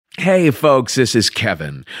Hey folks, this is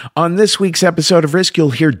Kevin. On this week's episode of Risk,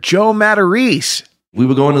 you'll hear Joe Matarese. We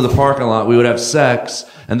would go into the parking lot, we would have sex,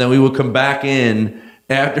 and then we would come back in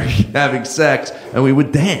after having sex, and we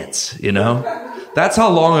would dance, you know? That's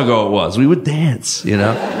how long ago it was. We would dance, you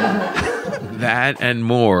know? That and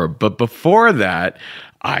more. But before that,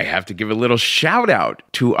 I have to give a little shout out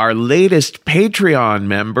to our latest Patreon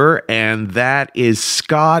member, and that is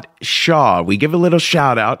Scott Shaw. We give a little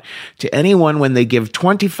shout out to anyone when they give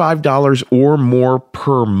 $25 or more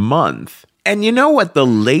per month. And you know what the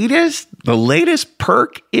latest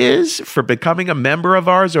perk is for becoming a member of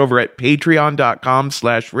ours over at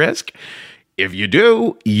patreon.com/risk? If you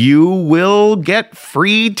do, you will get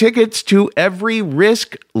free tickets to every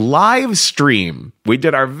Risk live stream. We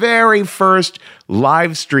did our very first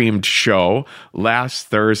live streamed show last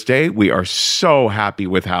Thursday. We are so happy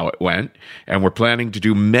with how it went, and we're planning to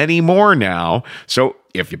do many more now. So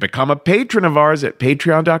if you become a patron of ours at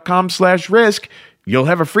patreon.com/risk, you'll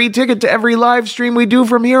have a free ticket to every live stream we do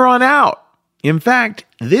from here on out. In fact,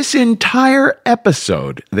 this entire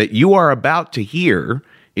episode that you are about to hear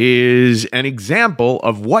is an example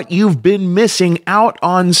of what you've been missing out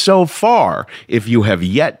on so far if you have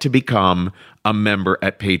yet to become a member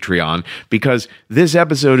at Patreon, because this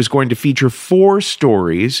episode is going to feature 4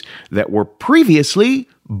 stories that were previously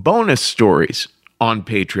bonus stories on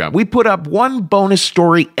Patreon. We put up one bonus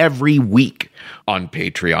story every week on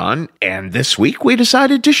Patreon, and this week we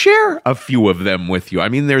decided to share a few of them with you. I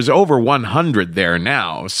mean, there's over 100 there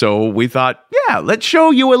now, so we thought, yeah, let's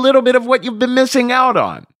show you a little bit of what you've been missing out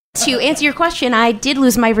on. To answer your question, I did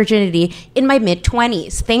lose my virginity in my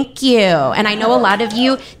mid-20s. Thank you. And I know a lot of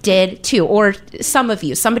you did too, or some of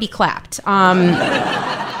you. Somebody clapped.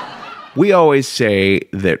 We always say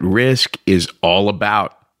that Risk is all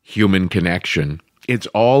about human connection. It's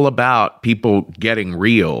all about people getting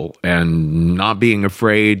real and not being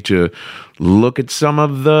afraid to look at some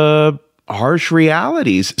of the harsh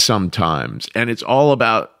realities sometimes. And it's all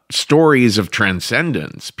about stories of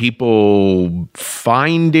transcendence, people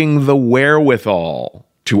finding the wherewithal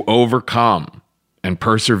to overcome and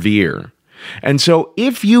persevere. And so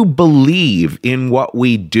if you believe in what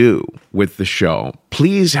we do with the show,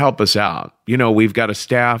 please help us out. You know, we've got a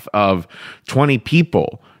staff of 20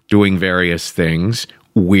 people doing various things.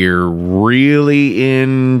 We're really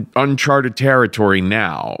in uncharted territory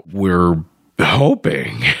now. We're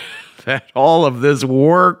hoping that all of this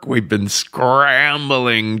work we've been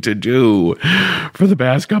scrambling to do for the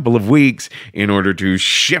past couple of weeks in order to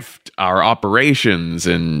shift our operations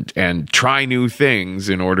and try new things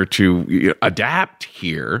in order to adapt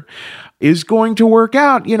here is going to work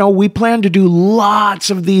out. You know, we plan to do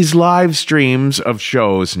lots of these live streams of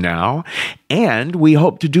shows now, and we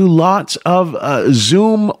hope to do lots of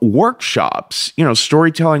Zoom workshops, you know,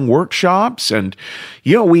 storytelling workshops. And,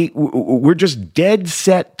 you know, we're just dead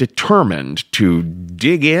set determined to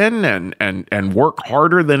dig in and work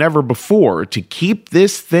harder than ever before to keep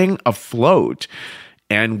this thing afloat.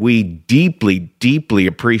 And we deeply, deeply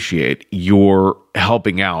appreciate your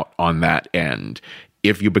helping out on that end.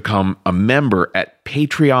 If you become a member at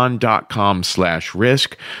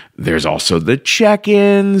patreon.com/risk, there's also the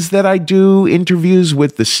check-ins that I do, interviews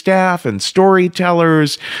with the staff and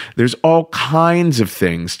storytellers. There's all kinds of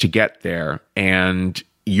things to get there, and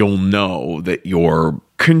you'll know that you're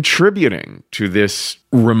contributing to this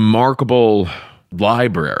remarkable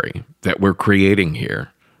library that we're creating here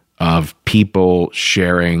of people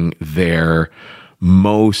sharing their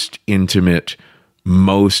most intimate,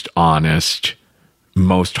 most honest,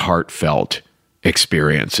 most heartfelt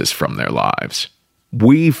experiences from their lives.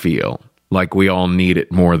 We feel like we all need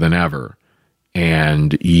it more than ever,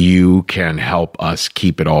 and you can help us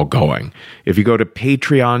keep it all going if you go to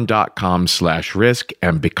patreon.com/risk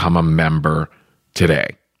and become a member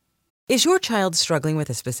today. Is your child struggling with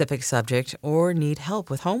a specific subject or need help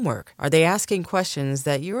with homework? Are they asking questions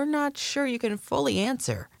that you're not sure you can fully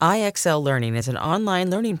answer? IXL Learning is an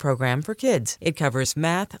online learning program for kids. It covers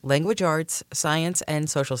math, language arts, science, and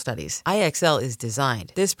social studies. IXL is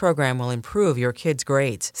designed. This program will improve your kids'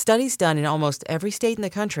 grades. Studies done in almost every state in the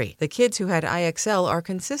country. The kids who had IXL are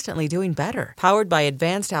consistently doing better. Powered by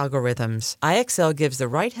advanced algorithms, IXL gives the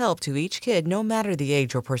right help to each kid no matter the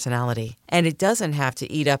age or personality. And it doesn't have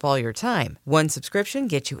to eat up all your time. One subscription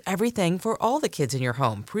gets you everything for all the kids in your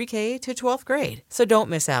home, pre-K to 12th grade. So don't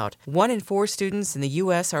miss out. 1 in 4 students in the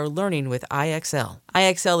U.S. are learning with IXL.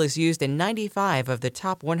 IXL is used in 95 of the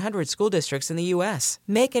top 100 school districts in the U.S.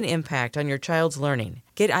 Make an impact on your child's learning.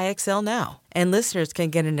 Get IXL now. And listeners can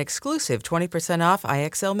get an exclusive 20% off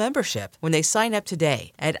IXL membership when they sign up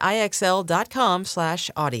today at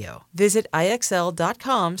IXL.com/audio. Visit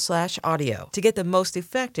IXL.com/audio to get the most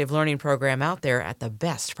effective learning program out there at the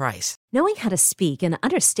best price. Knowing how to speak and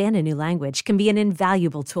understand a new language can be an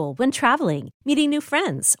invaluable tool when traveling, meeting new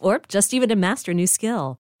friends, or just even to master a new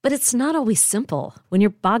skill. But it's not always simple when you're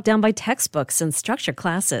bogged down by textbooks and structure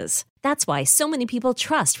classes. That's why so many people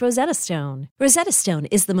trust Rosetta Stone. Rosetta Stone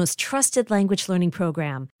is the most trusted language learning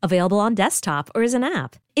program, available on desktop or as an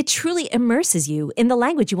app. It truly immerses you in the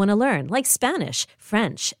language you want to learn, like Spanish,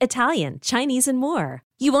 French, Italian, Chinese, and more.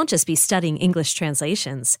 You won't just be studying English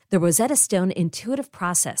translations. The Rosetta Stone intuitive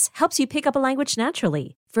process helps you pick up a language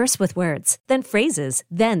naturally, first with words, then phrases,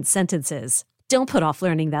 then sentences. Don't put off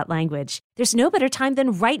learning that language. There's no better time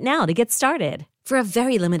than right now to get started. For a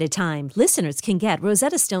very limited time, listeners can get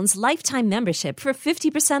Rosetta Stone's lifetime membership for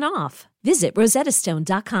 50% off. Visit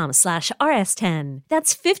rosettastone.com/rs10.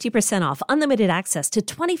 That's 50% off unlimited access to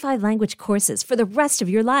 25 language courses for the rest of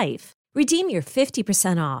your life. Redeem your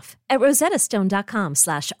 50% off at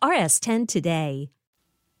rosettastone.com/rs10 today.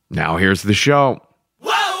 Now here's the show.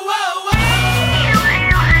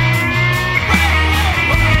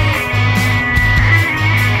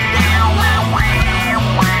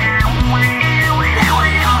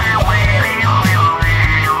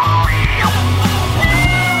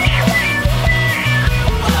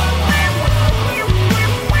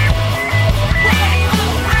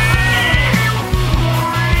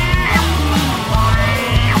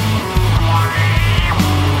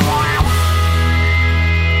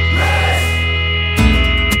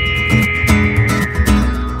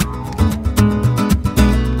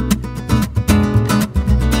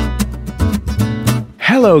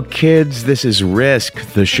 Hello, kids. This is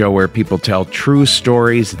Risk, the show where people tell true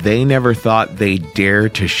stories they never thought they'd dare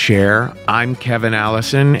to share. I'm Kevin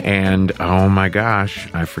Allison, and oh my gosh,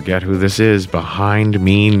 I forget who this is behind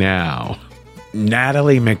me now.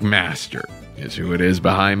 Natalie McMaster is who it is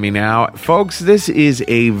behind me now. Folks, this is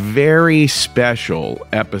a very special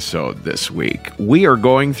episode this week. We are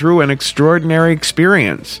going through an extraordinary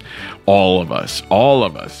experience. All of us,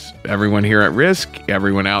 everyone here at Risk,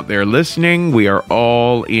 everyone out there listening, we are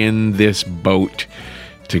all in this boat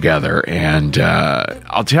together. And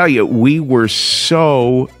I'll tell you, we were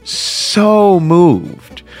so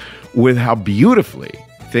moved with how beautifully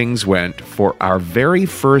things went for our very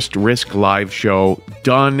first Risk Live show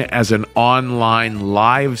done as an online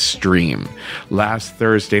live stream last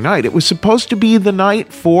Thursday night. It was supposed to be the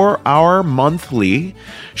night for our monthly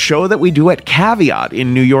show that we do at Caveat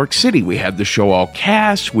in New York City. We had the show all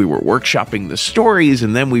cast, we were workshopping the stories,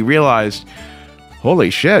 and then we realized,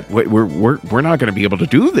 holy shit, we're not going to be able to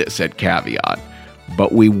do this at Caveat.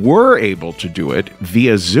 But we were able to do it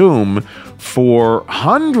via Zoom for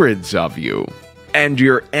hundreds of you. And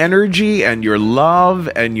your energy and your love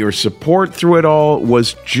and your support through it all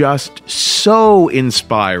was just so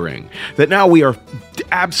inspiring that now we are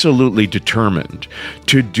absolutely determined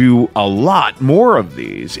to do a lot more of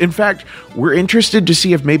these. In fact, we're interested to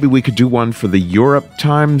see if maybe we could do one for the Europe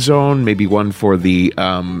time zone, maybe one for the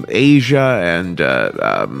Asia and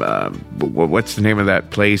what's the name of that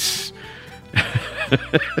place?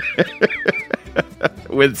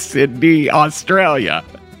 With Sydney, Australia.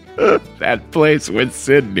 That place with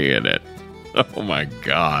Sydney in it. Oh my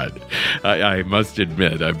God. I must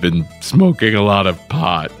admit, I've been smoking a lot of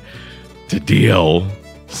pot to deal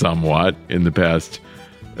somewhat in the past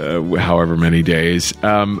however many days.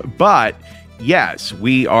 But yes,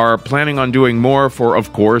 we are planning on doing more for,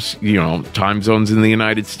 of course, time zones in the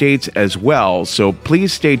United States as well. So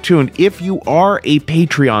please stay tuned. If you are a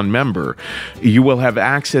Patreon member, you will have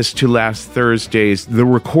access to the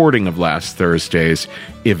recording of last Thursday's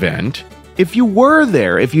event. If you were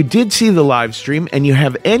there, if you did see the live stream and you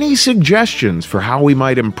have any suggestions for how we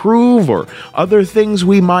might improve or other things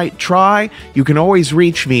we might try, you can always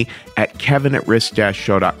reach me at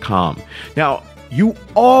kevin@risk-show.com. Now, you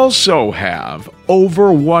also have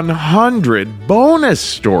over 100 bonus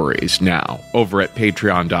stories now over at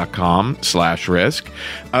patreon.com/risk.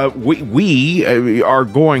 We are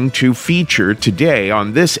going to feature today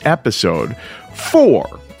on this episode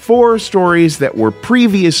four stories that were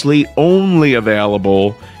previously only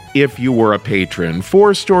available if you were a patron.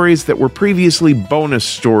 4 stories that were previously bonus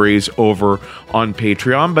stories over on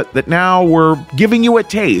Patreon, but that now we're giving you a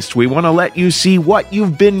taste. We want to let you see what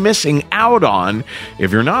you've been missing out on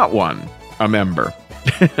if you're not a member.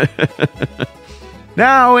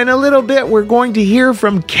 Now, in a little bit, we're going to hear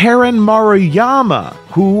from Karen Maruyama,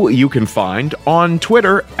 who you can find on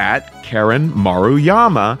Twitter at Karen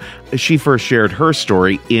Maruyama. She first shared her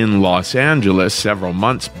story in Los Angeles several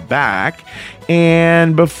months back.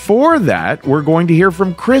 And before that, we're going to hear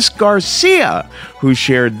from Chris Garcia, who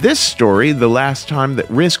shared this story the last time that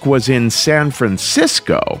Risk was in San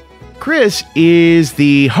Francisco. Chris is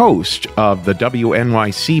the host of the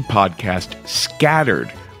WNYC podcast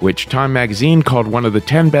Scattered, which Time Magazine called one of the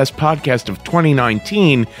 10 best podcasts of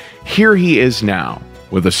 2019. Here he is now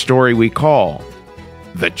with a story we call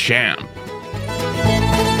The Champ.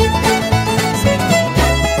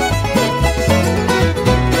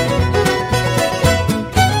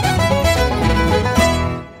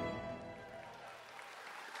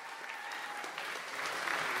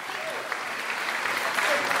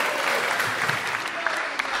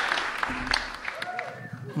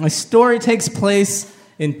 My story takes place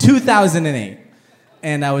in 2008,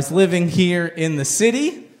 and I was living here in the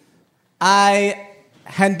city. I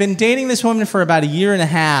had been dating this woman for about a year and a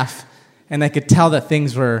half, and I could tell that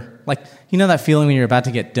things were, like, you know that feeling when you're about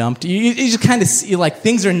to get dumped? You just kind of see, like,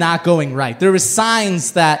 things are not going right. There were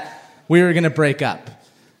signs that we were going to break up.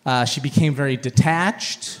 She became very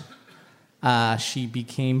detached. She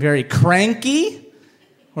became very cranky,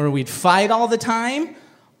 or we'd fight all the time.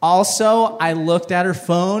 Also, I looked at her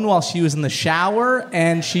phone while she was in the shower,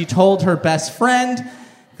 and she told her best friend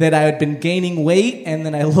that I had been gaining weight, and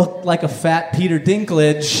then I looked like a fat Peter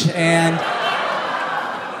Dinklage, and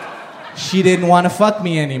she didn't want to fuck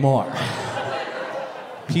me anymore.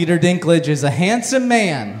 Peter Dinklage is a handsome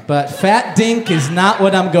man, but fat dink is not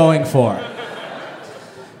what I'm going for.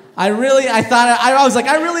 I was like,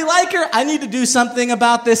 I really like her. I need to do something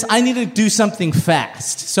about this. I need to do something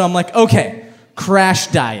fast. So I'm like, okay, crash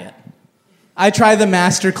diet. I try the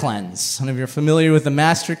Master Cleanse. I don't know if you're familiar with the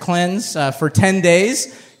Master Cleanse. For 10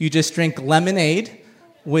 days, you just drink lemonade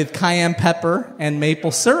with cayenne pepper and maple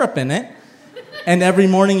syrup in it. And every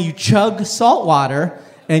morning you chug salt water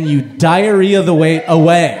and you diarrhea the weight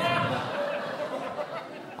away.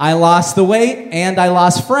 I lost the weight and I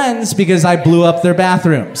lost friends because I blew up their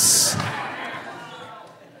bathrooms.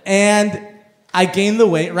 And I gained the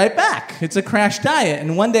weight right back. It's a crash diet.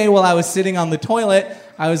 And one day while I was sitting on the toilet,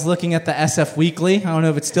 I was looking at the SF Weekly. I don't know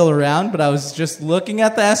if it's still around, but I was just looking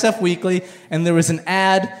at the SF Weekly, and there was an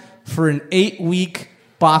ad for an 8-week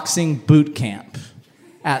boxing boot camp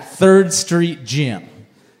at 3rd Street Gym.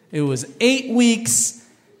 It was 8 weeks,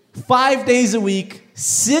 5 days a week,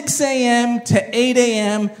 6 a.m. to 8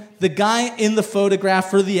 a.m. The guy in the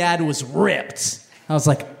photograph for the ad was ripped. I was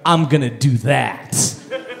like, I'm going to do that.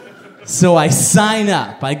 So I sign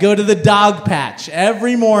up. I go to the dog patch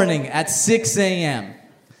every morning at 6 a.m.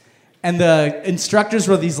 And the instructors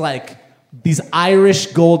were these Irish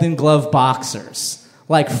Golden Glove boxers,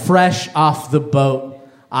 like fresh off the boat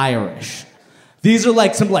Irish. These are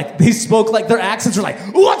they spoke like, their accents were like,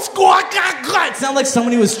 what's going on? It sounded like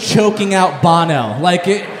somebody was choking out Bono. Like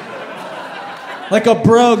a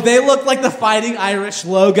brogue. They looked like the Fighting Irish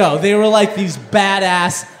logo. They were like these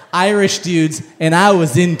badass Irish dudes, and I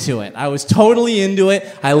was into it. I was totally into it.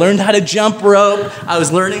 I learned how to jump rope. I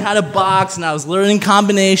was learning how to box, and I was learning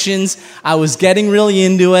combinations. I was getting really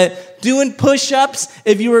into it. Doing push-ups.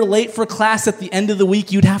 If you were late for class at the end of the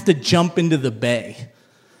week, you'd have to jump into the bay.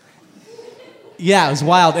 Yeah, it was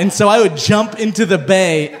wild. And so I would jump into the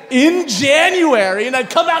bay in January, and I'd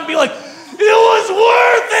come out and be like, it was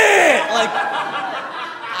worth it! Like,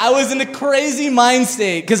 I was in a crazy mind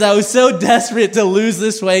state because I was so desperate to lose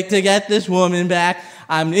this weight, to get this woman back.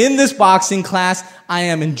 I'm in this boxing class. I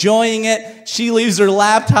am enjoying it. She leaves her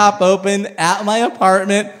laptop open at my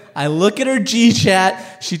apartment. I look at her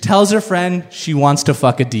G-chat. She tells her friend she wants to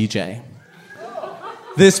fuck a DJ.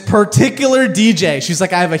 This particular DJ. She's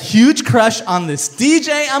like, I have a huge crush on this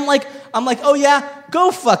DJ. I'm like, oh yeah, go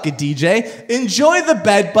fuck a DJ. Enjoy the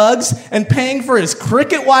bed bugs and paying for his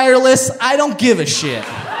Cricket Wireless. I don't give a shit.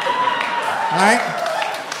 All right?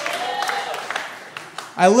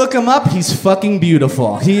 I look him up. He's fucking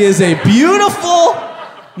beautiful. He is a beautiful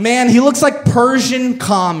man. He looks like Persian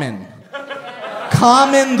Common.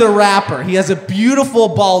 Common the rapper. He has a beautiful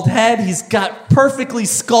bald head. He's got perfectly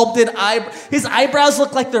sculpted eyebrows. His eyebrows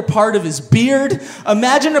look like they're part of his beard.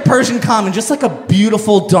 Imagine a Persian Common, just like a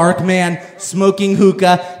beautiful dark man smoking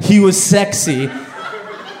hookah. He was sexy.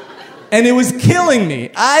 And it was killing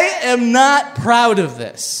me. I am not proud of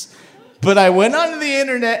this. But I went onto the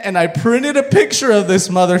internet and I printed a picture of this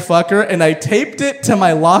motherfucker and I taped it to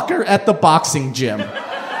my locker at the boxing gym.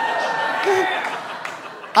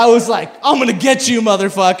 I was like, I'm gonna get you,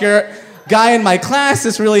 motherfucker. guy in my class,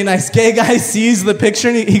 this really nice gay guy, sees the picture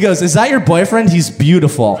and he goes, "Is that your boyfriend? He's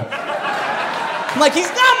beautiful." I'm like, "He's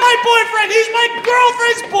not my boyfriend. He's my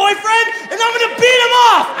girlfriend's boyfriend, and I'm going to beat him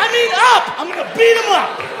off. I'm going to beat him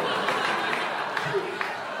up."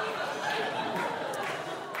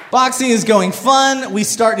 Boxing is going fun. We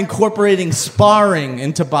start incorporating sparring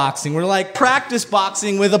into boxing. We're like, practice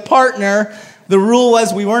boxing with a partner. The rule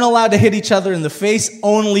was we weren't allowed to hit each other in the face,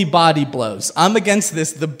 only body blows. I'm against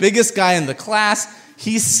this, the biggest guy in the class.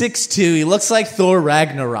 He's 6'2". He looks like Thor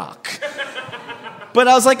Ragnarok. But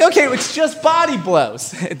I was like, okay, it's just body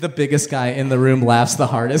blows. The biggest guy in the room laughs the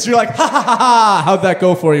hardest. You're like, ha ha ha ha, how'd that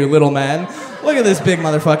go for you, little man? Look at this big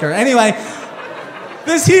motherfucker. Anyway,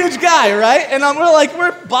 this huge guy, right? And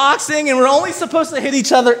we're boxing and we're only supposed to hit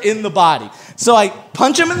each other in the body. So I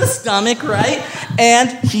punch him in the stomach, right? And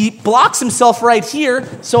he blocks himself right here.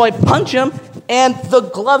 So I punch him and the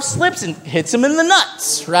glove slips and hits him in the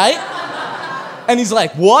nuts, right? And he's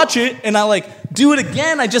like, "Watch it." And I do it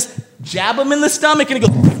again. I just jab him in the stomach and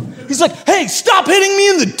he's like, "Hey, stop hitting me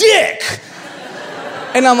in the dick."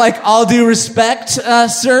 And I'm like, "All due respect,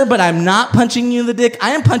 sir, but I'm not punching you in the dick.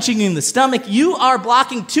 I am punching you in the stomach. You are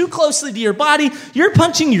blocking too closely to your body. You're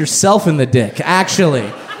punching yourself in the dick,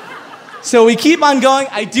 actually." So we keep on going.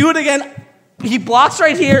 I do it again. He blocks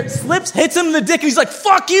right here, slips, hits him in the dick, and he's like,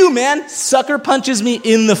 "Fuck you, man." Sucker punches me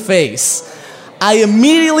in the face. I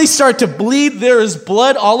immediately start to bleed. There is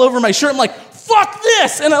blood all over my shirt. I'm like, "Fuck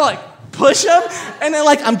this." And I push him. And then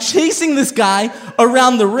I'm chasing this guy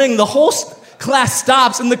around the ring. The whole class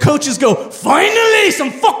stops and the coaches go, "Finally,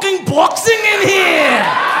 some fucking boxing in here."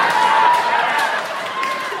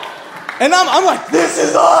 And I'm like, "This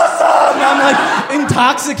is awesome." And I'm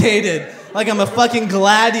intoxicated, like I'm a fucking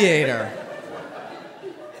gladiator.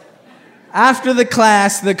 After the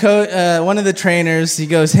class, one of the trainers, he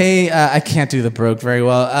goes, "Hey, I can't do the brogue very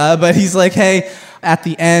well, but he's like, hey, at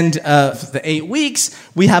the end of the 8 weeks,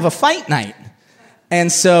 we have a fight night."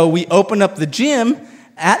 And so we open up the gym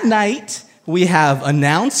at night. We have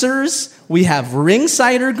announcers. We have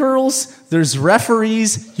ringsider girls. There's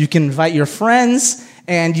referees. You can invite your friends,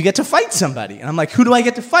 and you get to fight somebody. And I'm like, "Who do I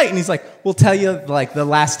get to fight?" And he's like, "We'll tell you the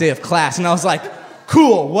last day of class." And I was like,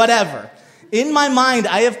 "Cool, whatever." In my mind,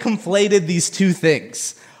 I have conflated these two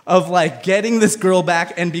things of getting this girl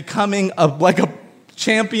back and becoming a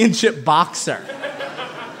championship boxer.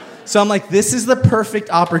 So I'm like, this is the perfect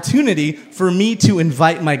opportunity for me to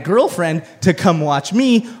invite my girlfriend to come watch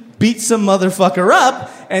me beat some motherfucker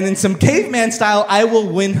up, and in some caveman style, I will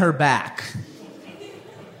win her back.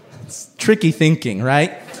 It's tricky thinking,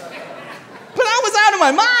 right? But I was out of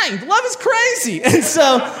my mind. Love is crazy. And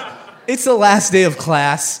so it's the last day of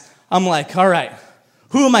class. I'm like, "All right,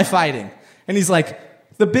 who am I fighting?" And he's like,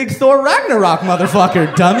 "The big Thor Ragnarok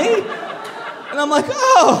motherfucker, dummy." And I'm like,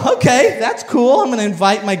 "Oh, okay, that's cool. I'm going to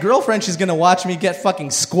invite my girlfriend. She's going to watch me get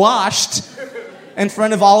fucking squashed in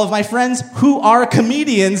front of all of my friends who are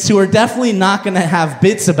comedians who are definitely not going to have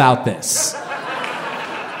bits about this."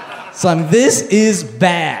 So this is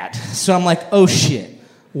bad. So I'm like, "Oh shit,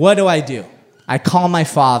 what do I do?" I call my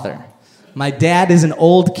father. My dad is an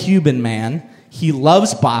old Cuban man. He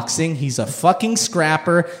loves boxing. He's a fucking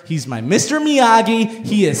scrapper. He's my Mr. Miyagi.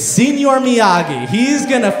 He is Señor Miyagi. He's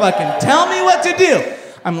gonna fucking tell me what to do.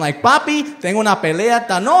 I'm like, "Papi, tengo una pelea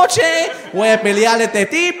esta noche. Voy a pelear este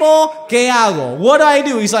tipo. ¿Qué hago? What do I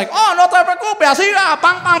do?" He's like, "Oh, no te preocupes. Así,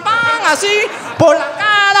 pam, pam, pam. Así, por la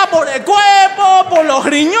cara, por el cuerpo, por los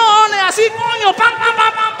riñones. Así, coño, pam, pam,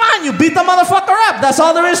 pam, pam, pam. You beat the motherfucker up. That's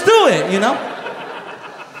all there is to it, you know?"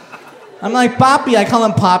 I'm like, "Papi," I call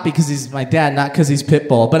him Papi because he's my dad, not because he's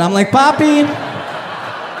Pitbull. But I'm like, "Papi."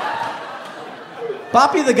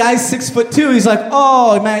 Papi, the guy's 6'2". He's like,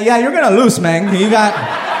 "Oh, man, yeah, you're going to lose, man. You got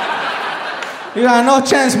no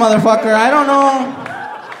chance, motherfucker. I don't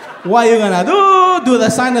know what you're going to do. Do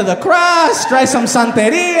the sign of the cross, try some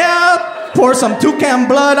Santeria, pour some toucan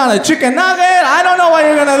blood on a chicken nugget. I don't know what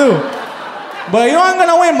you're going to do. But you ain't going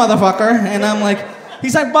to win, motherfucker." And I'm like,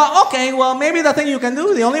 he's like, "But okay, well, maybe the thing you can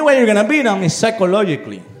do, the only way you're going to beat him is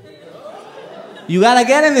psychologically. You got to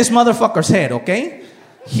get in this motherfucker's head, okay?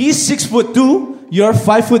 He's 6'2", you're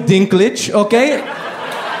 5 foot dinklage, okay?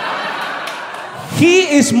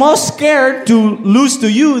 He is more scared to lose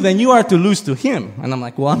to you than you are to lose to him." And I'm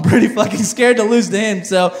like, "Well, I'm pretty fucking scared to lose to him,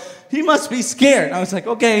 so he must be scared." I was like,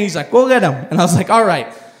 "Okay." He's like, "Go get him." And I was like, "All right."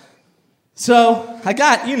 So I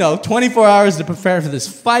got, 24 hours to prepare for this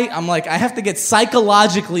fight. I'm like, I have to get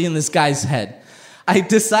psychologically in this guy's head. I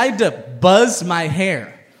decide to buzz my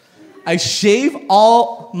hair. I shave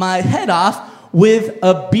all my head off with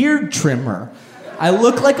a beard trimmer. I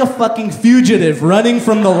look like a fucking fugitive running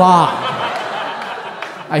from the law.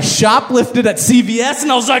 I shoplifted at CVS,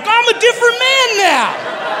 and I was like, I'm a different man now.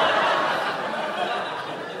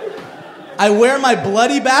 I wear my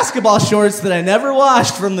bloody basketball shorts that I never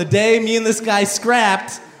washed from the day me and this guy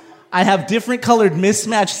scrapped. I have different colored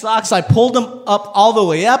mismatched socks. I pulled them up all the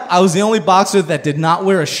way up. I was the only boxer that did not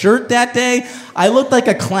wear a shirt that day. I looked like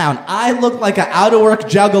a clown. I looked like an out-of-work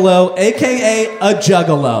juggalo, a.k.a. a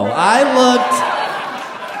juggalo. I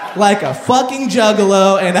looked like a fucking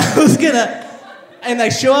juggalo, and I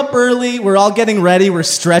show up early. We're all getting ready. We're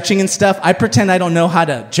stretching and stuff. I pretend I don't know how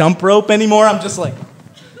to jump rope anymore. I'm just like...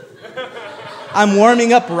 I'm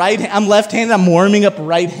warming up I'm left-handed, I'm warming up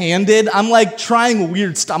right-handed. I'm like trying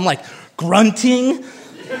weird stuff. I'm like grunting.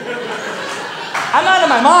 I'm out of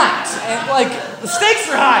my mind. And like the stakes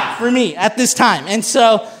are high for me at this time. And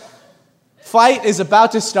so fight is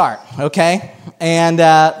about to start, okay? And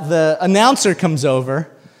the announcer comes over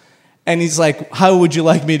and he's like, how would you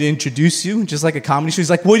like me to introduce you? Just like a comedy show. He's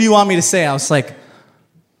like, what do you want me to say? I was like,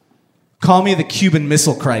 call me the Cuban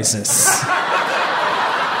Missile Crisis.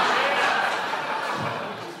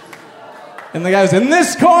 And the guy was in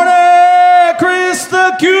this corner, Chris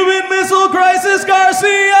the Cuban Missile Crisis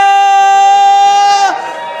Garcia!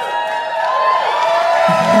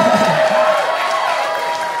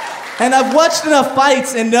 And I've watched enough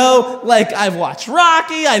fights and know, like, I've watched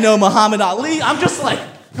Rocky, I know Muhammad Ali. I'm just, like,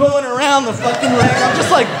 going around the fucking ring. I'm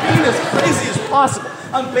just, like, being as crazy as possible.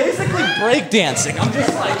 I'm basically breakdancing. I'm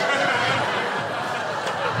just, like...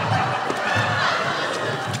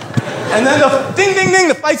 And then the ding, ding, ding,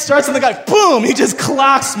 the fight starts and the guy, boom, he just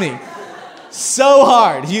clocks me so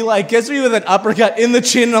hard. He like gets me with an uppercut in the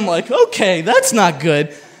chin and I'm like, okay, that's not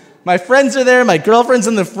good. My friends are there, my girlfriend's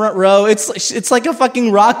in the front row. It's like a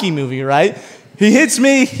fucking Rocky movie, right? He hits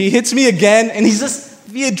me again, and he's just,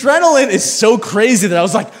 the adrenaline is so crazy that I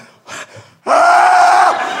was like,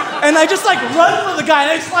 ah! And I just like run for the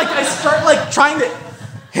guy and I start like trying to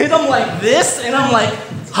hit him like this, and I'm like,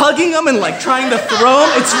 hugging him and like trying to throw him.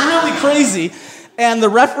 It's really crazy. And the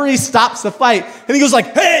referee stops the fight and he goes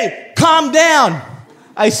like, hey, calm down.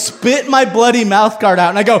 I spit my bloody mouth guard out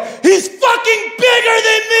and I go, he's fucking bigger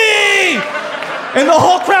than me. And the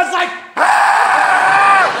whole crowd's like,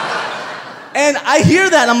 ah! And I hear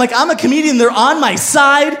that and I'm like, I'm a comedian. They're on my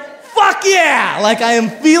side. Fuck yeah. Like I am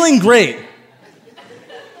feeling great.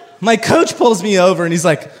 My coach pulls me over and he's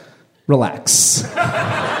like, relax.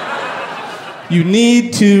 You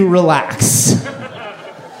need to relax.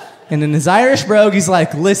 And in his Irish brogue, he's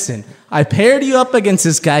like, listen, I paired you up against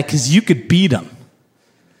this guy because you could beat him.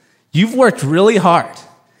 You've worked really hard.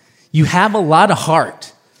 You have a lot of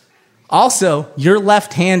heart. Also, you're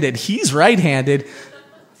left-handed. He's right-handed.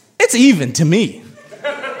 It's even to me.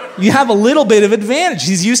 You have a little bit of advantage.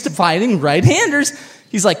 He's used to fighting right-handers.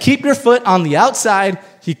 He's like, keep your foot on the outside.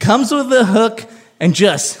 He comes with a hook and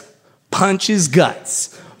just punch his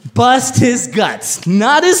guts. Bust his guts.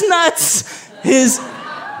 Not his nuts, his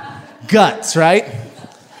guts, right?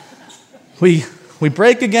 We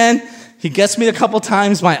break again. He gets me a couple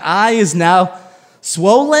times. My eye is now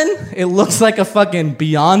swollen. It looks like a fucking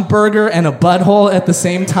Beyond Burger and a butthole at the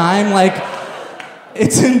same time. Like,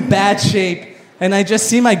 it's in bad shape. And I just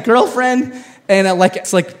see my girlfriend, and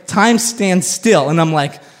it's like time stands still. And I'm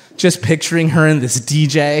like, just picturing her in this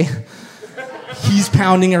DJ. He's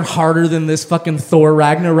pounding her harder than this fucking Thor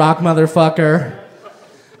Ragnarok motherfucker.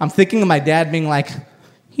 I'm thinking of my dad being like,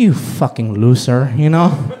 you fucking loser, you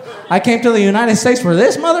know? I came to the United States for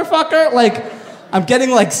this motherfucker? Like, I'm getting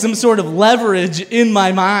like some sort of leverage in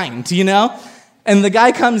my mind, you know? And the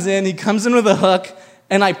guy comes in, he comes in with a hook,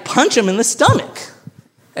 and I punch him in the stomach.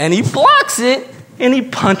 And he blocks it, and he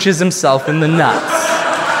punches himself in the nuts.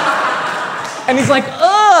 And he's like,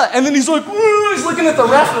 ugh! And then he's like, ooh, he's looking at the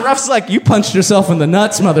ref, and the ref's like, you punched yourself in the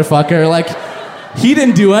nuts, motherfucker. Like, he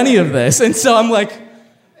didn't do any of this. And so I'm like,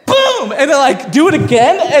 boom! And I like do it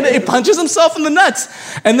again, and it punches himself in the nuts.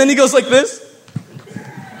 And then he goes like this.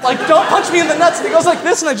 Like, don't punch me in the nuts. And he goes like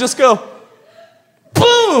this, and I just go,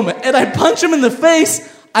 boom! And I punch him in the face.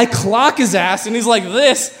 I clock his ass, and he's like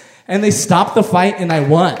this. And they stop the fight, and I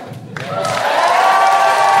won.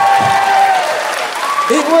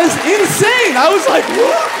 It was insane. I was like,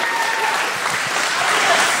 whoa.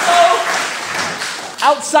 So,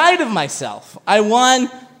 outside of myself, I won.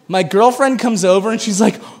 My girlfriend comes over, and she's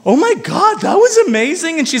like, oh my God, that was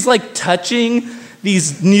amazing. And she's like touching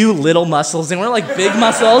these new little muscles, and we're like big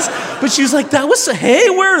muscles. But she was like, hey,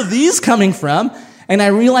 where are these coming from? And I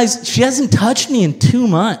realized she hasn't touched me in 2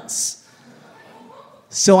 months.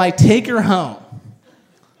 So I take her home.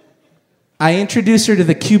 I introduce her to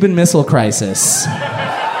the Cuban Missile Crisis.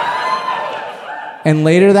 And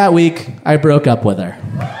later that week, I broke up with her.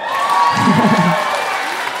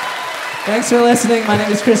 Thanks for listening. My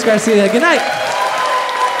name is Chris Garcia. Good night.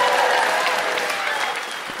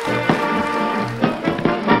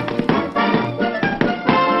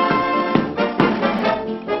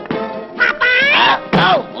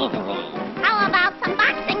 How about some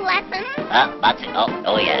boxing lessons? Boxing?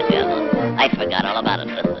 Oh, yeah. I forgot all about it.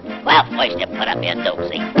 Well, first you put up your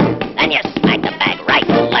dozy. Then you smack the bag right,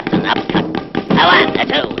 left, and uppercut. A 1, a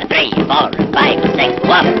 2, a 3, 4, 5, 6,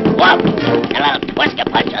 whoop, whoop. And a little whisker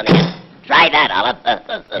punch on the end. Try that, Olive.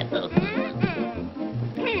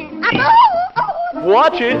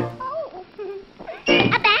 Watch it.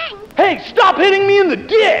 A bang. Hey, stop hitting me in the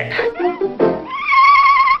dick!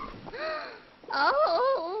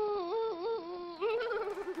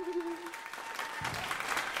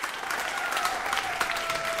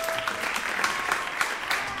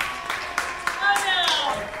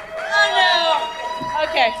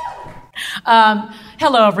 Okay.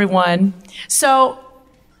 Hello, everyone. So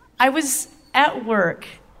I was at work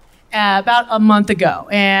about a month ago,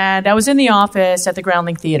 and I was in the office at the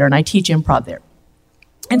Groundling Theater, and I teach improv there.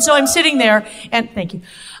 And so I'm sitting there, and thank you.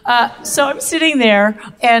 So I'm sitting there,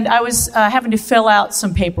 and I was having to fill out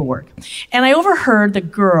some paperwork. And I overheard the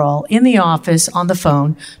girl in the office on the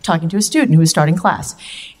phone talking to a student who was starting class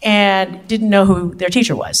and didn't know who their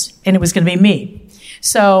teacher was, and it was going to be me.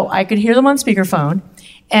 So I could hear them on speakerphone,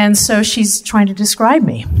 and so she's trying to describe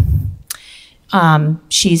me.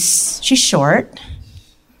 She's short.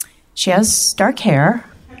 She has dark hair.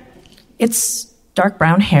 It's dark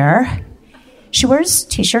brown hair. She wears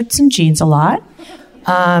T-shirts and jeans a lot.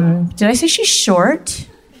 Did I say she's short?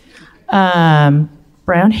 Brown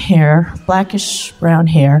hair, blackish brown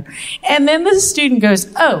hair. And then the student goes,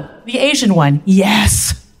 "Oh, the Asian one.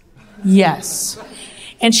 Yes. Yes."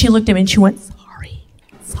 And she looked at me and she went, "Sorry.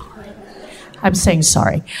 I'm saying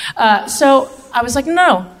sorry." So I was like,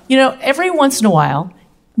 no. You know, every once in a while,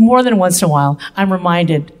 more than once in a while, I'm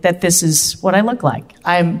reminded that this is what I look like.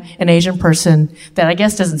 I'm an Asian person that I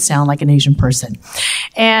guess doesn't sound like an Asian person.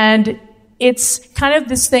 And it's kind of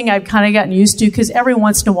this thing I've kind of gotten used to because every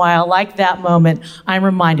once in a while, like that moment, I'm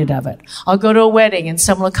reminded of it. I'll go to a wedding and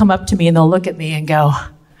someone will come up to me and they'll look at me and go,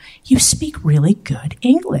 "You speak really good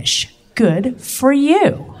English. Good for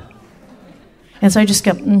you." And so I just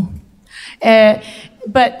go,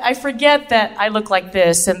 But I forget that I look like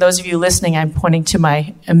this, and those of you listening, I'm pointing to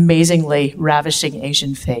my amazingly ravishing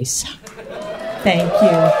Asian face. Thank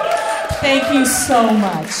you. Thank you so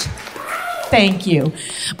much. Thank you.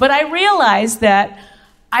 But I realized that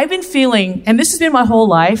I've been feeling, and this has been my whole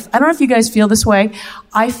life, I don't know if you guys feel this way,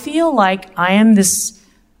 I feel like I am this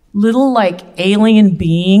little like alien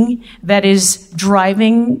being that is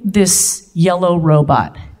driving this yellow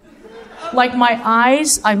robot. Like my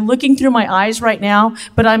eyes, I'm looking through my eyes right now,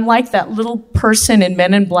 but I'm like that little person in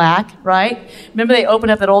Men in Black, right? Remember they open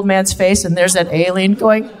up that old man's face and there's that alien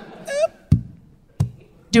going,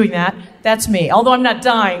 doing that. That's me. Although I'm not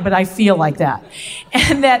dying, but I feel like that.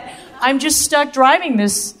 And that I'm just stuck driving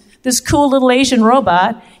this cool little Asian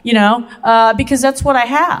robot, because that's what I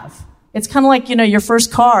have. It's kind of like, your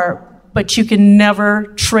first car, but you can never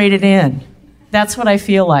trade it in. That's what I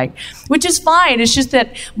feel like, which is fine. It's just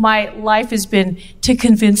that my life has been to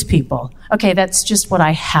convince people, okay, that's just what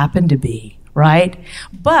I happen to be, right?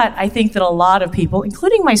 But I think that a lot of people,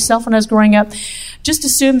 including myself when I was growing up, just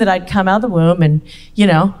assumed that I'd come out of the womb and,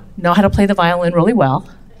 know how to play the violin really well,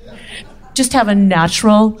 just have a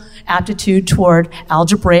natural aptitude toward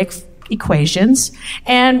algebraic equations,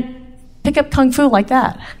 and pick up kung fu like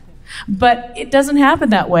that. But it doesn't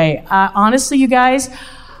happen that way. Honestly, you guys,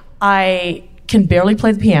 I can barely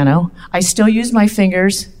play the piano. I still use my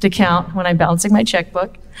fingers to count when I'm balancing my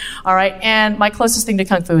checkbook. All right, and my closest thing to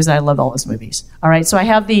kung fu is that I love all those movies. All right, so I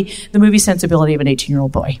have the movie sensibility of an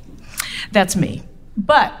 18-year-old boy. That's me.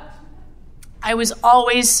 But I was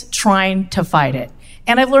always trying to fight it,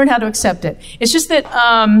 and I've learned how to accept it. It's just that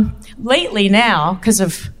lately now, because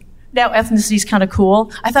of now ethnicity is kind of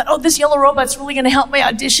cool, I thought, this yellow robot's really going to help my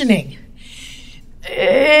auditioning.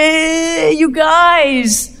 You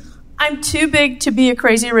guys, I'm too big to be a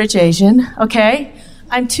crazy rich Asian, okay?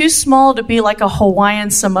 I'm too small to be like a Hawaiian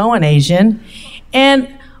Samoan Asian. And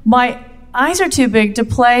my eyes are too big to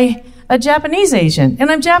play a Japanese Asian. And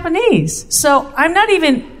I'm Japanese. So I'm not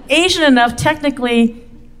even Asian enough technically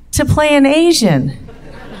to play an Asian.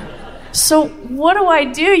 So what do I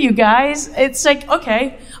do, you guys? It's like,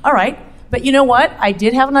 okay, all right. But you know what? I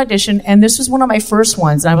did have an audition, and this was one of my first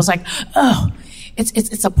ones. And I was like,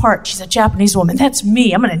 it's a part. She's a Japanese woman. That's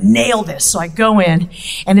me. I'm going to nail this. So I go in,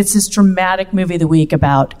 and it's this dramatic movie of the week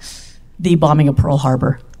about the bombing of Pearl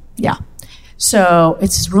Harbor. Yeah. So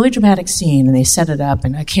it's this really dramatic scene, and they set it up,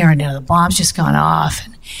 and Karen, the bomb's just gone off,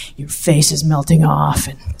 your face is melting off,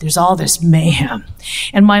 and there's all this mayhem.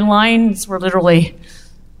 And my lines were literally,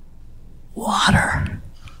 water.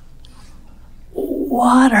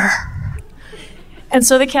 And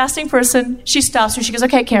so the casting person, she stops me. She goes,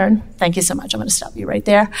 okay, Karen, thank you so much. I'm going to stop you right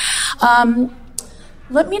there.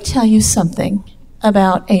 Let me tell you something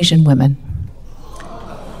about Asian women.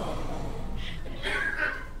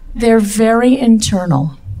 They're very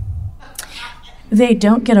internal. They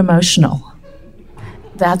don't get emotional.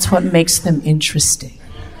 That's what makes them interesting.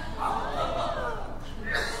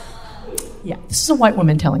 Yeah, this is a white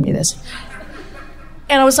woman telling me this.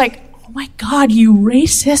 And I was like, oh my God, you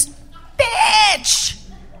racist bitch!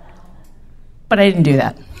 But I didn't do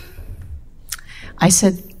that. I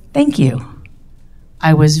said, thank you.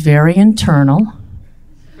 I was very internal.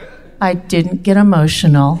 I didn't get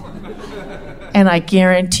emotional. And I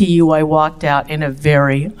guarantee you I walked out in a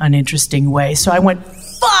very uninteresting way. So I went,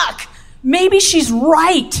 fuck! Maybe she's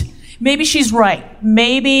right. Maybe she's right.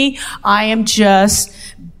 Maybe I am just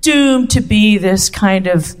doomed to be this kind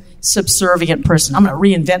of subservient person. I'm going to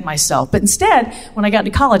reinvent myself. But instead, when I got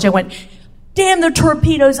into college, I went, damn the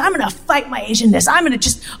torpedoes. I'm going to fight my Asianness. I'm going to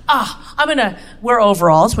just, I'm going to wear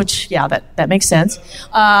overalls, which, yeah, that makes sense.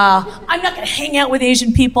 I'm not going to hang out with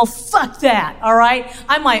Asian people. Fuck that, all right?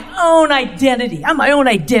 I'm my own identity.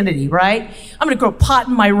 Right? I'm going to grow pot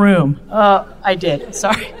in my room. I did.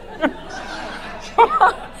 Sorry. I'm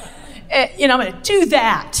going to do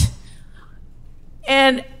that.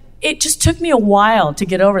 And it just took me a while to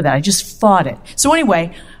get over that. I just fought it. So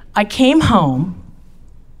anyway, I came home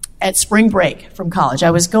at spring break from college.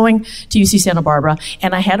 I was going to UC Santa Barbara,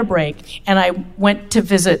 and I had a break, and I went to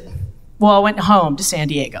visit, I went home to San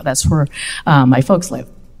Diego. That's where my folks live.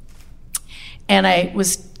 And I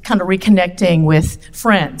was kind of reconnecting with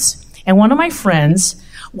friends. And one of my friends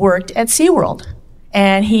worked at SeaWorld,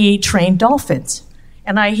 and he trained dolphins.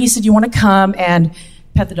 And he said, you want to come and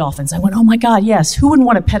pet the dolphins? I went, oh my God, yes. Who wouldn't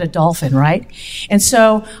want to pet a dolphin, right? And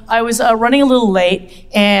so I was running a little late,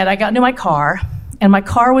 and I got into my car, and my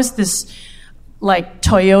car was this like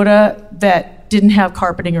Toyota that didn't have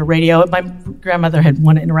carpeting or radio. My grandmother had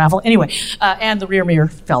won it in a raffle. Anyway, and the rear mirror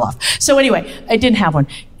fell off. So anyway, I didn't have one.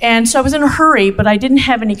 And so I was in a hurry, but I didn't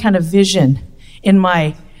have any kind of vision in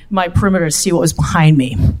my perimeter to see what was behind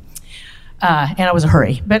me. And I was in a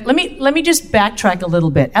hurry. But let me just backtrack a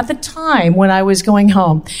little bit. At the time when I was going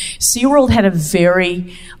home, SeaWorld had a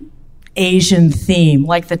very Asian theme,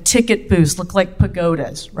 like the ticket booths look like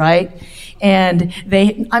pagodas, right? And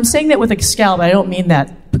I'm saying that with a scowl, but I don't mean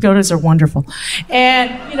that. Pagodas are wonderful.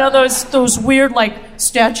 And, those weird, like,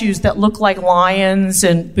 statues that look like lions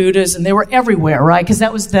and Buddhas, and they were everywhere, right? Because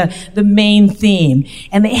that was the main theme.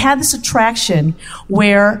 And they had this attraction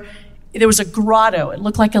where there was a grotto. It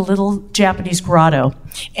looked like a little Japanese grotto.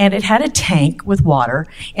 And it had a tank with water,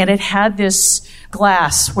 and it had this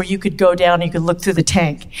glass where you could go down and you could look through the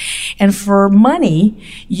tank. And for money,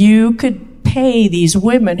 you could pay these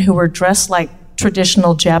women who were dressed like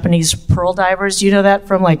traditional Japanese pearl divers. You know that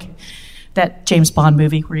from like that James Bond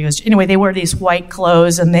movie where he goes, anyway, they wear these white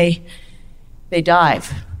clothes and they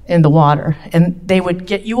dive in the water, and they would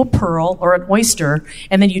get you a pearl or an oyster,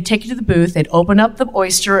 and then you'd take it to the booth, they'd open up the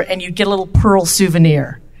oyster, and you'd get a little pearl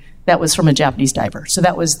souvenir that was from a Japanese diver. So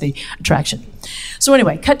that was the attraction. So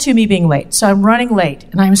anyway, cut to me being late. So I'm running late,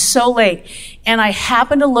 and I'm so late, and I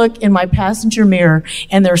happen to look in my passenger mirror,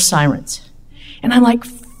 and there's sirens. And I'm like,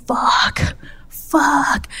 fuck.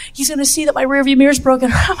 He's going to see that my rearview mirror's broken.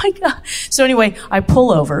 Oh, my God. So anyway, I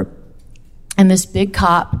pull over, and this big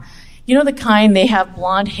cop, you know the kind, they have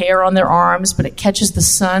blonde hair on their arms, but it catches the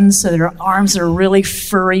sun, so their arms are really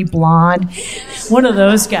furry blonde. One of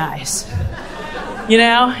those guys,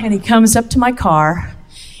 and he comes up to my car,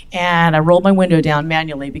 and I roll my window down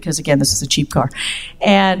manually because, again, this is a cheap car.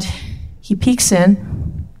 And he peeks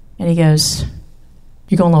in, and he goes,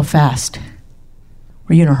 you're going a little fast.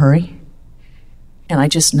 Were you in a hurry? And I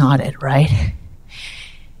just nodded, right?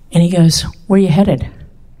 And he goes, where are you headed?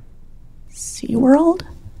 SeaWorld?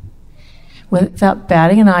 Without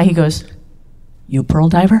batting an eye, he goes, you a pearl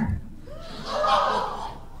diver?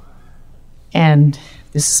 And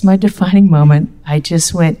this is my defining moment. I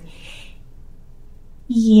just went,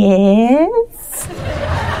 yes.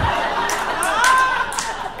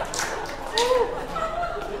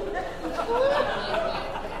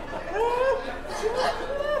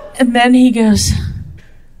 And then he goes,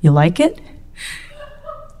 you like it?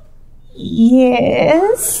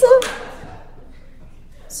 Yes.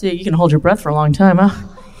 So you can hold your breath for a long time, huh?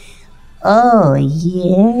 Oh,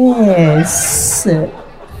 yes.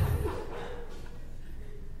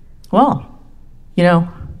 Well,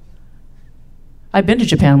 I've been to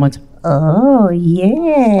Japan once. Oh,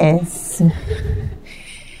 yes.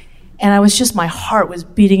 And my heart was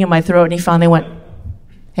beating in my throat, and he finally went,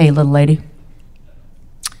 hey, little lady,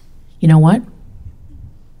 you know what?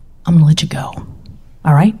 I'm going to let you go,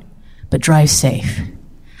 all right? But drive safe.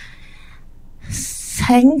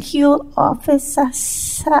 Thank you, officer.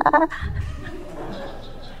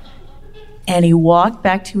 And he walked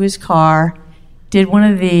back to his car, did one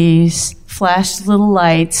of these, flashed little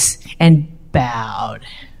lights, and bowed.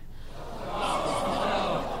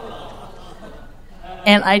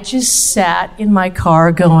 And I just sat in my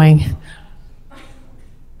car going,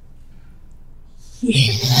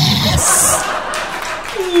 yes!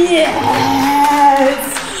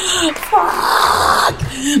 Yes! Fuck!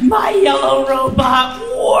 My yellow robot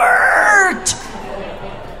worked!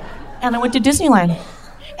 And I went to Disneyland.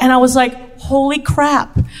 And I was like, holy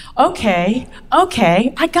crap. Okay,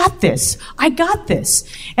 I got this.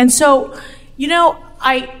 And so,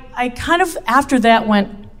 I kind of, after that went,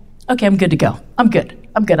 okay, I'm good to go. I'm good.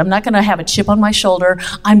 I'm not going to have a chip on my shoulder.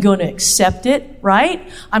 I'm going to accept it, right?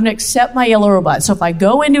 I'm going to accept my yellow robot. So if I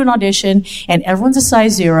go into an audition and everyone's a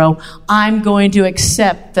size 0, I'm going to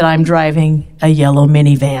accept that I'm driving a yellow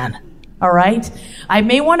minivan, all right? I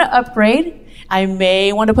may want to upgrade. I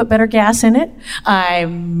may want to put better gas in it. I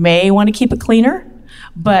may want to keep it cleaner,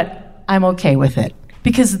 but I'm okay with it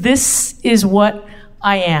because this is what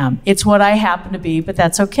I am. It's what I happen to be, but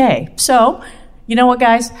that's okay. So, you know what,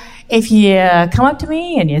 guys? If you come up to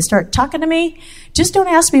me and you start talking to me, just don't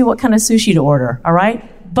ask me what kind of sushi to order, all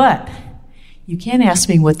right? But you can ask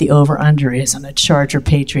me what the over-under is on a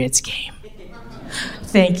Charger-Patriots game.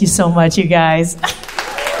 Thank you so much, you guys.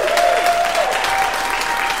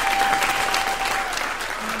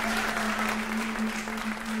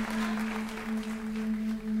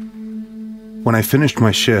 When I finished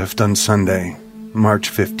my shift on Sunday,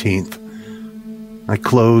 March 15th, I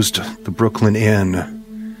closed the Brooklyn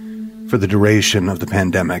Inn for the duration of the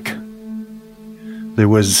pandemic. There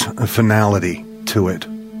was a finality to it.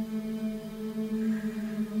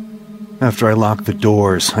 After I locked the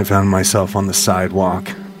doors, I found myself on the sidewalk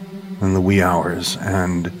in the wee hours,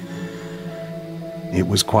 and it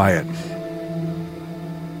was quiet.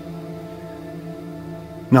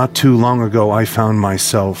 Not too long ago, I found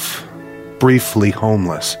myself briefly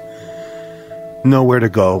homeless, nowhere to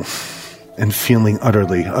go, and feeling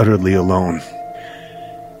utterly alone.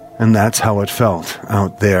 And that's how it felt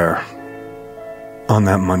out there on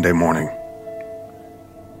that Monday morning.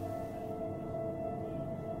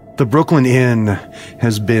 The Brooklyn Inn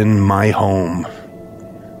has been my home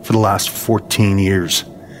for the last 14 years.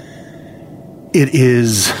 It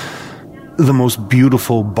is the most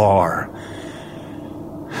beautiful bar.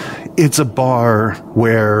 It's a bar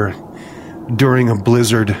where, during a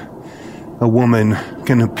blizzard, a woman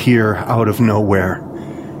can appear out of nowhere,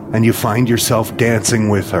 and you find yourself dancing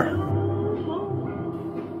with her.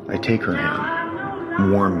 I take her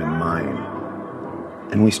hand, warm in mine,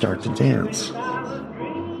 and we start to dance.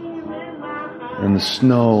 And the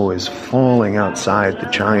snow is falling outside the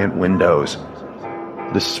giant windows.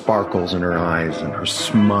 The sparkles in her eyes and her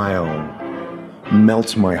smile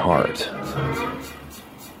melts my heart.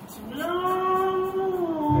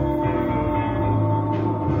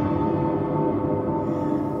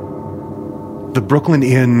 The Brooklyn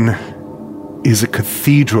Inn is a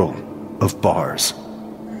cathedral of bars.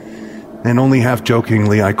 And only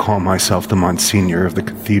half-jokingly, I call myself the Monsignor of the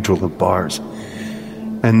Cathedral of Bars.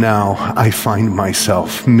 And now I find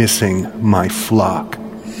myself missing my flock,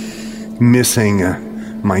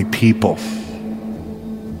 missing my people.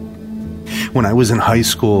 When I was in high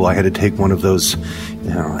school, I had to take one of those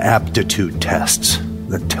aptitude tests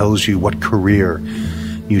that tells you what career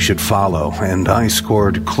you should follow, and I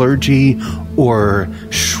scored clergy or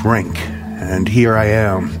shrink, and here I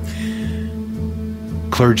am,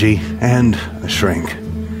 clergy and a shrink,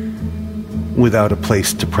 without a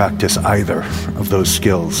place to practice either of those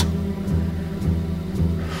skills.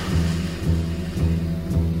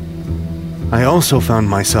 I also found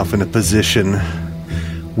myself in a position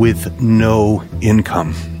with no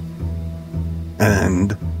income,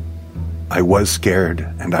 and I was scared,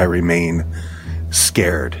 and I remain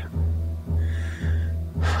scared.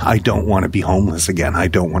 I don't want to be homeless again. I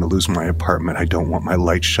don't want to lose my apartment. I don't want my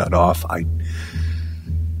lights shut off.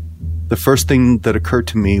 The first thing that occurred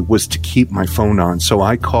to me was to keep my phone on, so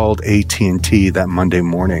I called AT&T that Monday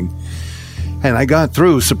morning. And I got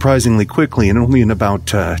through surprisingly quickly, and only in about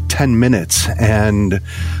 10 minutes, and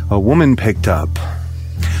a woman picked up.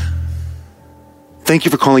 Thank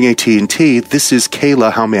you for calling AT&T. This is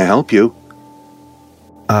Kayla. How may I help you?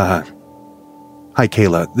 Hi,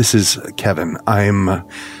 Kayla. This is Kevin. I'm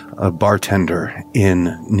a bartender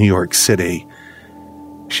in New York City.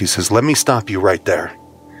 She says, "Let me stop you right there."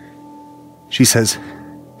 She says,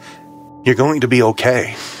 "You're going to be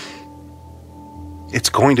okay. It's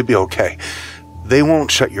going to be okay. They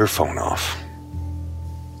won't shut your phone off.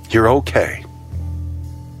 You're okay."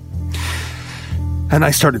 And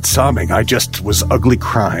I started sobbing. I just was ugly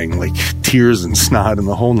crying, like tears and snot and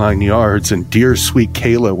the whole 9 yards. And dear sweet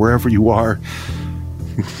Kayla, wherever you are,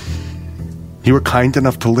 you were kind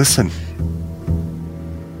enough to listen.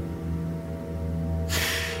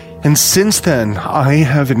 And since then, I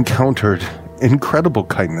have encountered incredible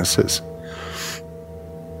kindnesses.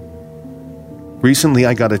 Recently,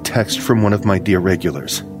 I got a text from one of my dear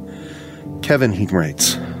regulars. Kevin, he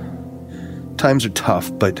writes, "Times are tough,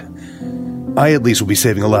 but I at least will be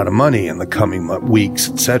saving a lot of money in the coming weeks,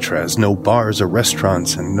 etc., as no bars or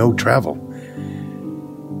restaurants and no travel."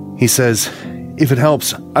 He says, "If it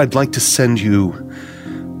helps, I'd like to send you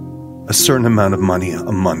a certain amount of money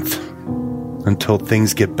a month until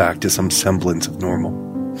things get back to some semblance of normal.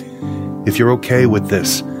 If you're okay with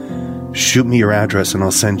this, shoot me your address and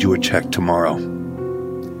I'll send you a check tomorrow."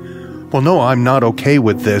 Well, no, I'm not okay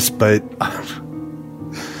with this, but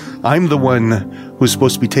I'm the one who's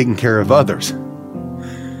supposed to be taking care of others.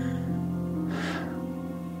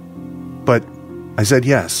 But I said,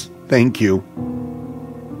 "Yes, thank you.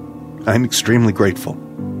 I'm extremely grateful."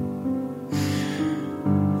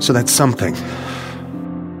 So that's something.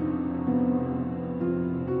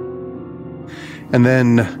 And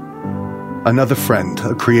then another friend,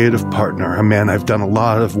 a creative partner, a man I've done a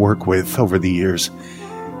lot of work with over the years,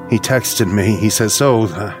 he texted me. He says, "So,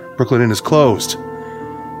 Brooklyn Inn is closed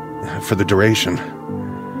for the duration."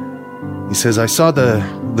 He says, "I saw the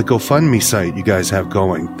GoFundMe site you guys have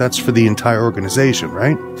going. That's for the entire organization,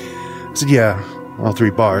 right?" I said, "Yeah, all 3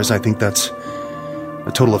 bars. I think that's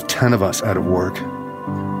a total of 10 of us out of work."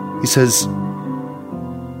 He says,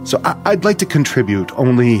 "So I'd like to contribute,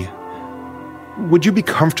 only would you be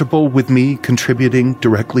comfortable with me contributing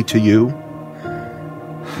directly to you?"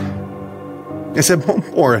 I said, "Well,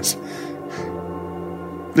 Boris,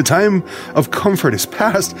 the time of comfort is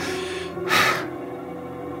past."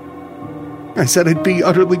 I said I'd be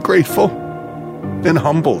utterly grateful and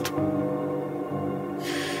humbled.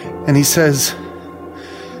 And he says,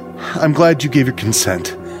 "I'm glad you gave your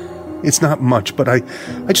consent. It's not much, but I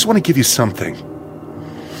just want to give you something."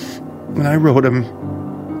 And I wrote him,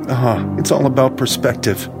 "It's all about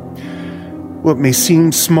perspective. What may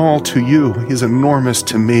seem small to you is enormous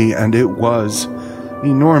to me," and it was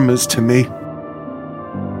enormous to me.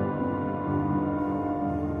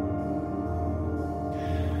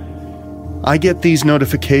 I get these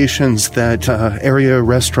notifications that area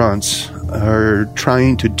restaurants are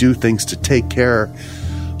trying to do things to take care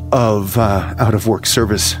of out-of-work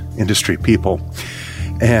service industry people.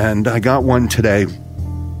 And I got one today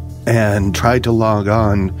and tried to log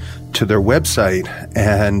on to their website,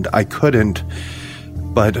 and I couldn't.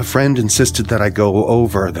 But a friend insisted that I go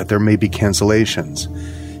over, that there may be cancellations.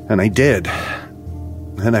 And I did.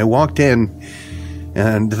 And I walked in,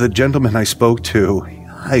 and the gentleman I spoke to,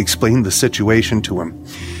 I explained the situation to him.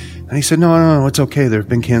 And he said, no, it's okay. There have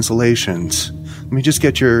been cancellations. Let me just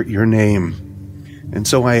get your name. And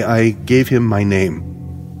so I gave him my name.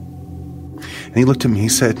 And he looked at me, he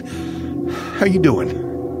said, "How you doing?"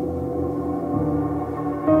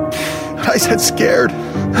 I said, "Scared."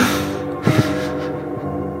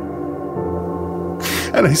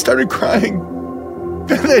 And I started crying.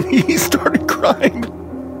 And then he started crying.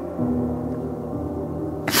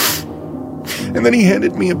 And then he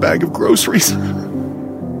handed me a bag of groceries. And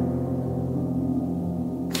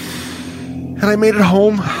I made it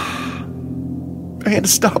home. I had to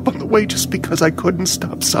stop on the way just because I couldn't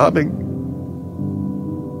stop sobbing.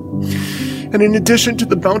 And in addition to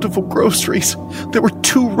the bountiful groceries, there were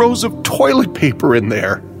 2 rows of toilet paper in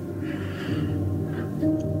there.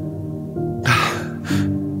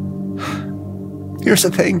 Here's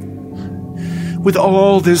the thing. With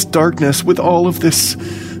all this darkness, with all of this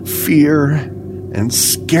fear and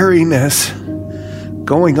scariness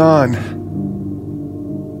going on,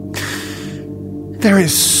 there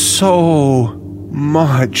is so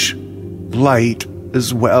much light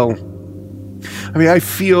as well. I mean, I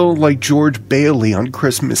feel like George Bailey on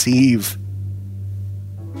Christmas Eve.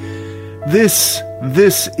 This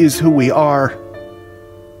is who we are.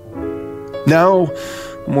 Now,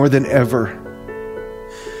 more than ever,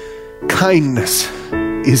 kindness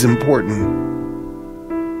is important.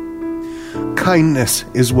 Kindness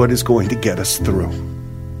is what is going to get us through.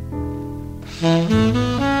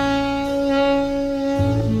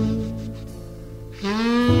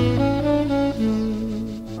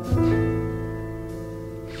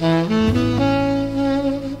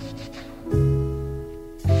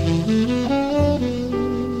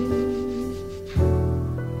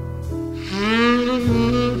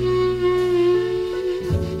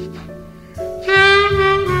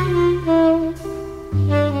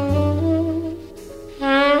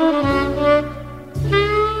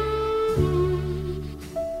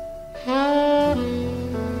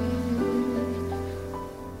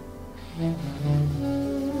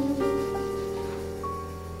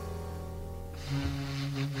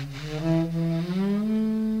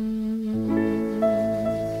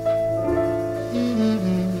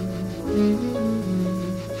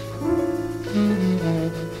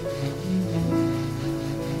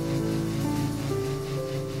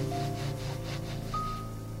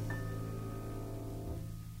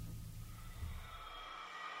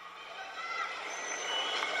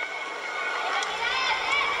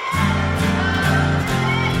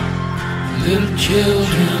 Little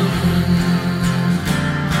children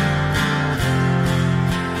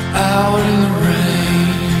out in the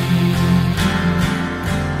rain,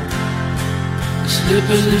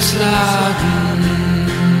 slipping and sliding,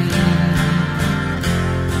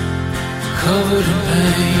 covered in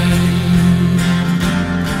pain.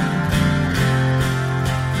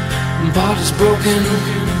 Bodies broken,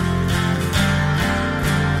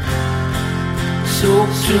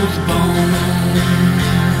 soaked to the bone.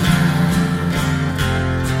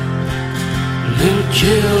 Little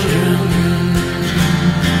children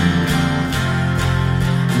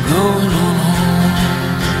going on home.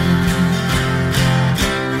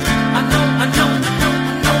 I know.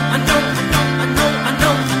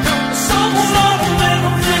 Someone ought to let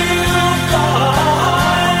them feel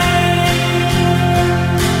fine.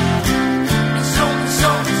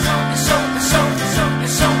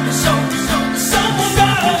 Someone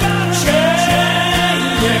gotta change.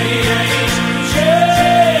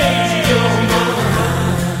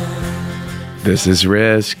 This is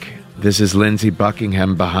Risk. This is Lindsey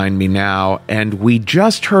Buckingham behind me now, and we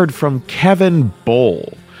just heard from Kevin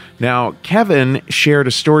Bowl. Now, Kevin shared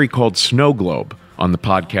a story called Snow Globe on the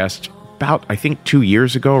podcast about, I think, 2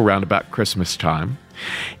 years ago, around about Christmas time,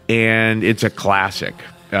 and it's a classic.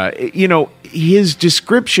 His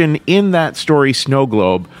description in that story, Snow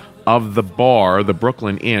Globe, of the bar, the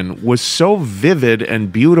Brooklyn Inn, was so vivid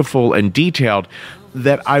and beautiful and detailed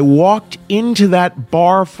that I walked into that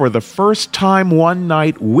bar for the first time one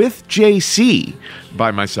night with JC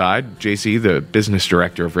by my side, JC, the business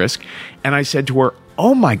director of Risk, and I said to her,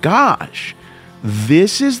 "Oh my gosh,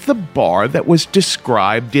 this is the bar that was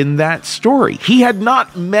described in that story." He had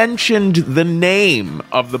not mentioned the name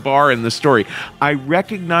of the bar in the story. I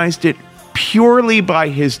recognized it purely by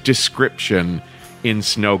his description in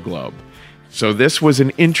Snow Globe. So this was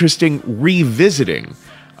an interesting revisiting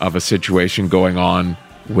of a situation going on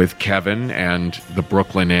with Kevin and the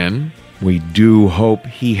Brooklyn Inn. We do hope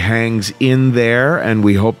he hangs in there, and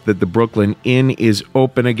we hope that the Brooklyn Inn is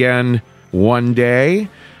open again one day.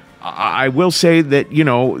 I will say that,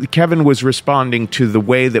 Kevin was responding to the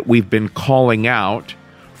way that we've been calling out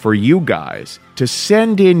for you guys to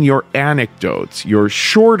send in your anecdotes, your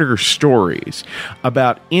shorter stories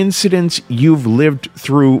about incidents you've lived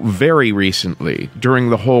through very recently during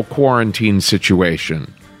the whole quarantine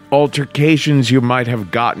situation. Altercations you might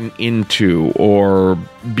have gotten into, or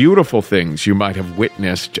beautiful things you might have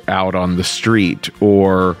witnessed out on the street,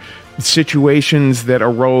 or situations that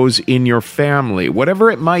arose in your family.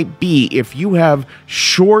 Whatever it might be, if you have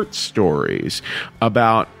short stories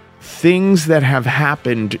about things that have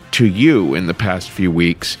happened to you in the past few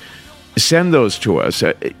weeks, send those to us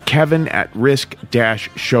at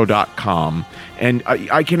kevin@risk-show.com. And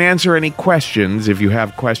I can answer any questions if you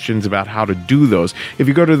have questions about how to do those. If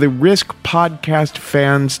you go to the Risk Podcast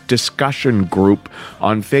Fans Discussion Group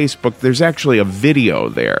on Facebook, there's actually a video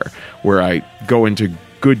there where I go into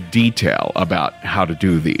good detail about how to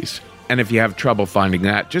do these. And if you have trouble finding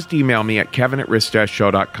that, just email me at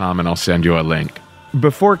kevin@risk-show.com and I'll send you a link.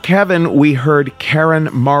 Before Kevin, we heard Karen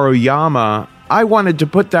Maruyama. I wanted to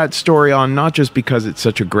put that story on not just because it's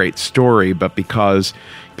such a great story, but because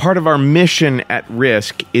part of our mission at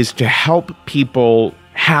Risk is to help people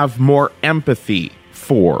have more empathy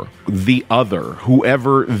for the other,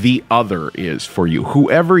 whoever the other is for you.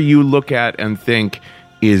 Whoever you look at and think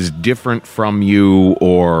is different from you,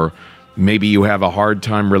 or maybe you have a hard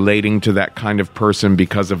time relating to that kind of person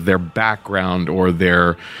because of their background or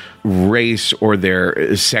their race or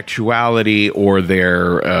their sexuality or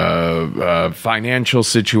their financial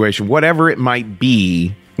situation, whatever it might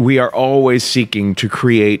be. We are always seeking to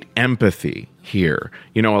create empathy here.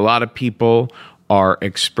 A lot of people are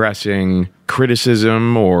expressing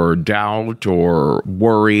criticism or doubt or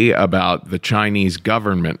worry about the Chinese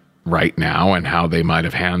government right now and how they might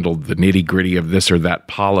have handled the nitty-gritty of this or that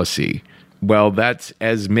policy. Well, that's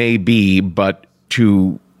as may be, but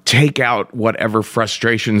to take out whatever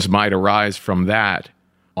frustrations might arise from that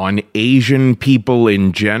on Asian people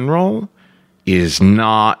in general is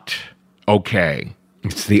not okay.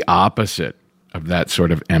 It's the opposite of that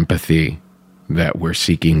sort of empathy that we're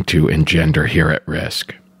seeking to engender here at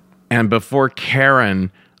Risk. And before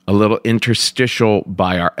Karen, a little interstitial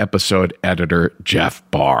by our episode editor, Jeff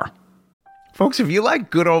Barr. Folks, if you like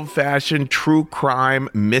good old-fashioned true crime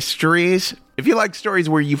mysteries, if you like stories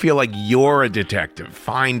where you feel like you're a detective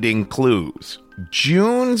finding clues,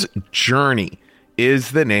 June's Journey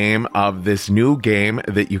is the name of this new game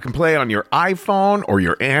that you can play on your iPhone or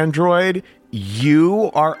your Android.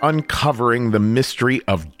 You are uncovering the mystery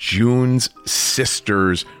of June's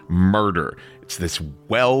sister's murder. It's this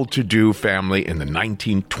well-to-do family in the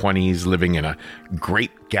 1920s living in a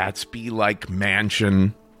Great Gatsby-like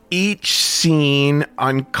mansion. Each scene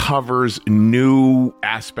uncovers new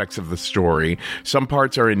aspects of the story. Some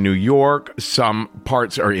parts are in New York, some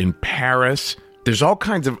parts are in Paris. There's all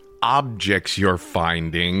kinds of objects you're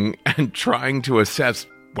finding and trying to assess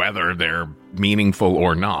whether they're meaningful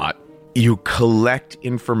or not. You collect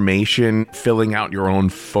information, filling out your own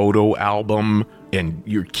photo album, and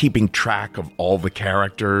you're keeping track of all the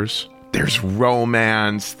characters. There's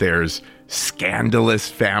romance, there's scandalous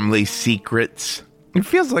family secrets. It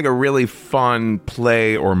feels like a really fun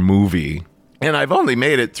play or movie. And I've only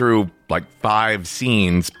made it through like 5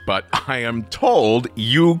 scenes, but I am told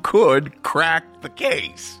you could crack the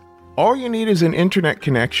case. All you need is an internet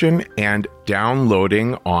connection and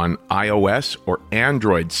downloading on iOS or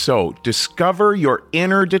Android. So discover your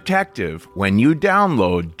inner detective when you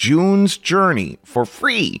download June's Journey for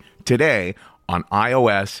free today on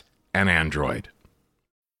iOS and Android.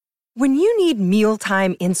 When you need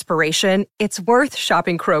mealtime inspiration, it's worth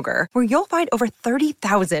shopping Kroger, where you'll find over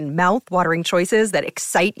 30,000 mouth-watering choices that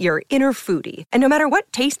excite your inner foodie. And no matter what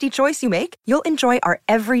tasty choice you make, you'll enjoy our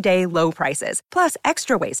everyday low prices, plus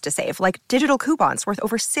extra ways to save, like digital coupons worth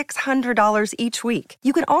over $600 each week.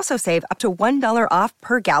 You can also save up to $1 off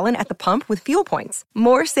per gallon at the pump with fuel points.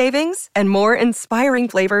 More savings and more inspiring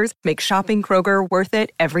flavors make shopping Kroger worth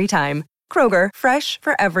it every time. Kroger, fresh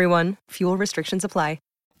for everyone. Fuel restrictions apply.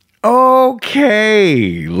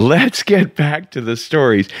 Okay, let's get back to the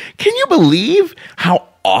stories. Can you believe how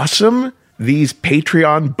awesome these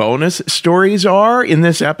Patreon bonus stories are in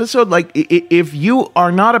this episode? Like, if you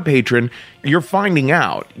are not a patron, you're finding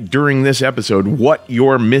out during this episode what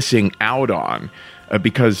you're missing out on.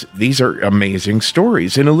 Because these are amazing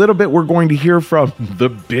stories. In a little bit, we're going to hear from the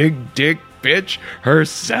big dick bitch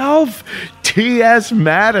herself, T.S.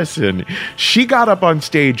 Madison. She got up on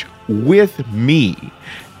stage with me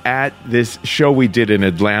at this show we did in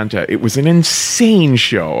Atlanta. It was an insane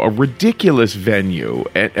show, a ridiculous venue,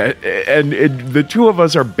 and the two of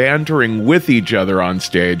us are bantering with each other on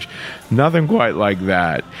stage. Nothing quite like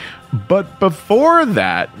that. But before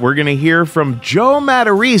that, we're going to hear from Joe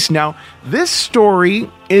Matarese. Now, this story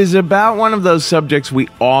is about one of those subjects we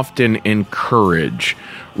often encourage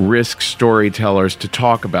Risk storytellers to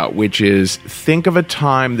talk about, which is think of a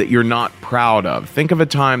time that you're not proud of. Think of a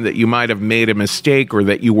time that you might have made a mistake or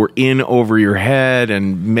that you were in over your head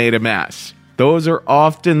and made a mess. Those are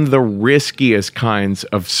often the riskiest kinds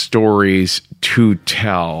of stories to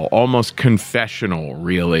tell, almost confessional,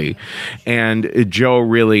 really. And Joe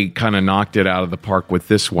really kind of knocked it out of the park with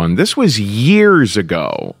this one. This was years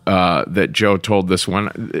ago that Joe told this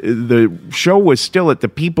one. The show was still at the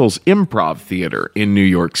People's Improv Theater in New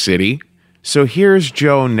York City. So here's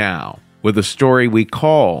Joe now with a story we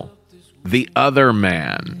call The Other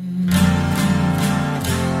Man.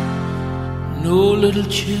 No little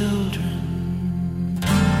children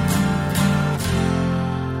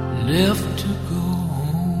left to go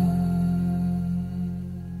home.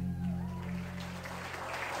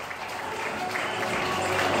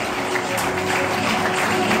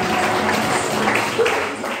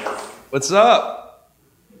 What's up?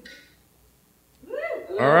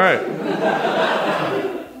 All right.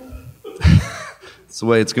 That's the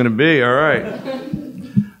way it's going to be. All right.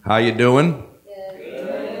 How you doing?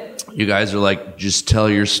 You guys are like, just tell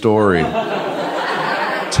your story.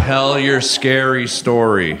 Tell your scary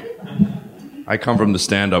story. I come from the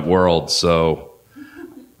stand-up world, so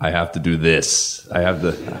I have to do this. I have to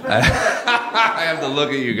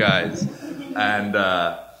look at you guys. And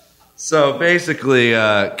so basically,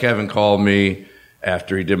 Kevin called me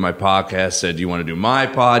after he did my podcast, said, do you want to do my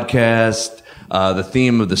podcast? The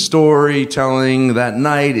theme of the storytelling that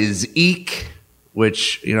night is eek,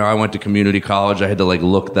 which, I went to community college. I had to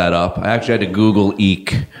look that up. I actually had to Google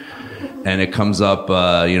eek. and it comes up,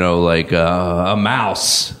 like a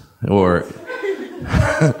mouse or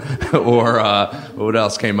what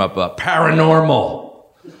else came up? Paranormal.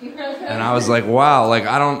 And I was like, wow, like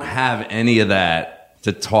I don't have any of that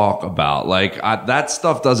to talk about. Like that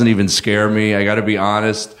stuff doesn't even scare me. I got to be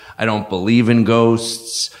honest. I don't believe in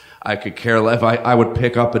ghosts. I could care less. I would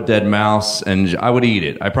pick up a dead mouse and I would eat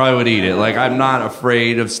it. I probably would eat it. Like, I'm not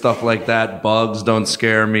afraid of stuff like that. Bugs don't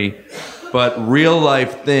scare me. But real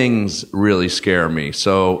life things really scare me.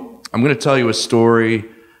 So I'm going to tell you a story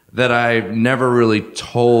that I've never really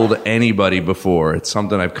told anybody before. It's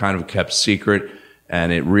something I've kind of kept secret,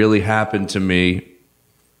 and it really happened to me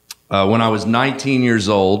when I was 19 years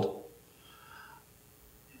old.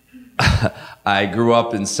 I grew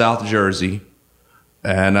up in South Jersey.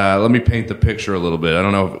 And let me paint the picture a little bit. I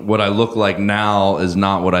don't know if what I look like now is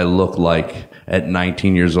not what I look like at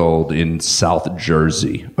 19 years old in South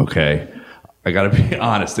Jersey. Okay, I got to be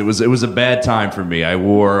honest. It was a bad time for me. I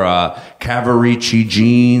wore Cavaricci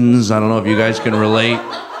jeans. I don't know if you guys can relate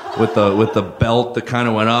with the belt that kind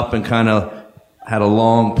of went up and kind of had a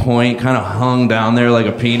long point, kind of hung down there like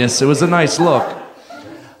a penis. It was a nice look.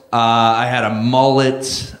 I had a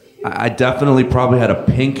mullet. I definitely probably had a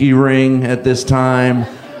pinky ring at this time.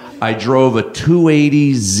 I drove a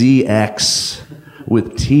 280 ZX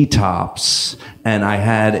with T-tops, and I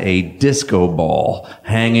had a disco ball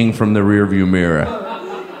hanging from the rearview mirror.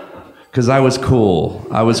 Because I was cool.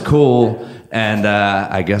 And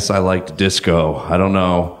I guess I liked disco. I don't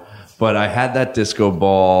know. But I had that disco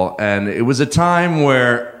ball, and it was a time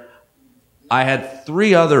where I had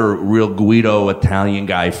 3 other real Guido Italian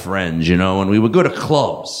guy friends, and we would go to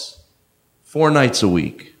clubs 4 nights a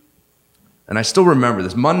week. And I still remember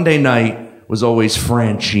this. Monday night was always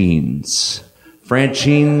Franchines.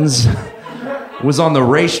 Franchines was on the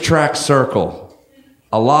racetrack circle.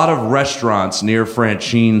 A lot of restaurants near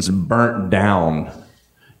Franchines burnt down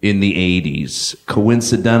in the 80s,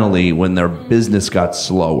 coincidentally, when their business got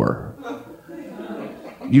slower.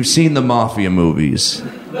 You've seen the mafia movies.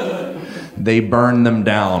 They burn them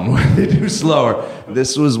down when they do slower.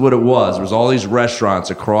 This was what it was. There was all these restaurants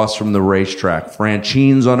across from the racetrack.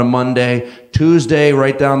 Franchines on a Monday. Tuesday,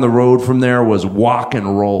 right down the road from there, was Walk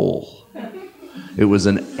and Roll. It was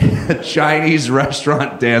a Chinese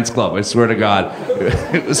restaurant dance club. I swear to God.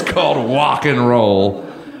 It was called Walk and Roll.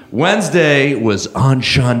 Wednesday was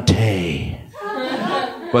Enchanté.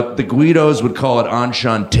 But the Guidos would call it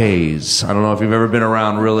Enchantés. I don't know if you've ever been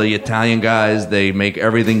around really Italian guys. They make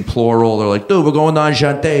everything plural. They're like, dude, we're going to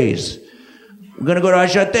Enchantés. We're going to go to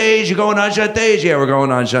Enchantés. You going to Enchantés? Yeah, we're going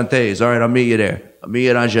to Enchantés. All right, I'll meet you there. I'll meet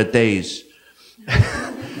you at Enchantés.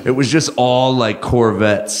 It was just all like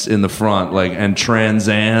Corvettes in the front, like, and Trans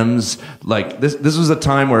Ams. Like, this was a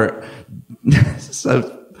time where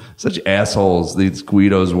such assholes these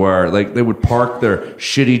Guidos were. Like, they would park their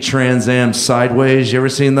shitty Trans Am sideways. You ever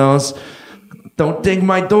seen those? Don't ding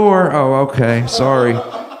my door. Oh, okay. Sorry.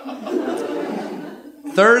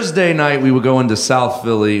 Thursday night, we would go into South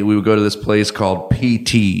Philly. We would go to this place called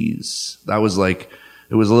PT's. That was like,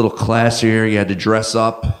 it was a little classier. You had to dress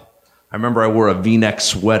up. I remember I wore a V-neck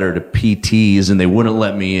sweater to PT's, and they wouldn't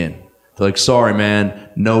let me in. They're like, sorry, man,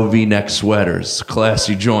 no V-neck sweaters.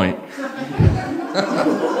 Classy joint.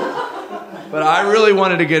 But I really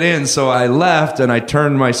wanted to get in, so I left, and I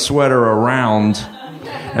turned my sweater around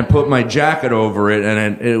and put my jacket over it,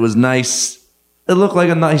 and it was nice. It looked like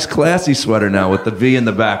a nice, classy sweater now with the V in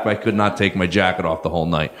the back, but I could not take my jacket off the whole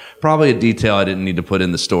night. Probably a detail I didn't need to put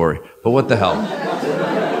in the story, but what the hell.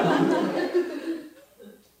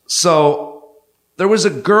 So there was a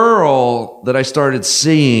girl that I started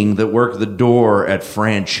seeing that worked the door at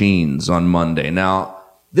Franchines on Monday. Now,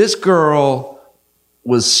 this girl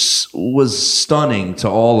was stunning to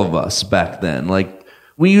all of us back then. Like,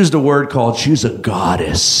 we used a word called, she's a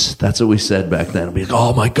goddess. That's what we said back then. We'd be like,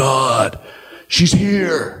 oh my God, she's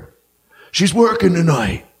here. She's working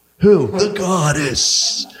tonight. Who? The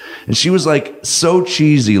goddess. And she was like so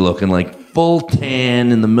cheesy looking, like full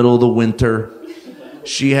tan in the middle of the winter.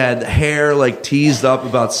 She had hair like teased up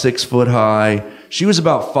about 6 foot high. She was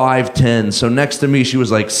about 5'10", so next to me she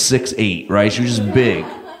was like 6'8", right? She was just big.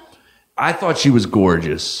 I thought she was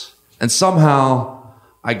gorgeous. And somehow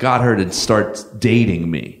I got her to start dating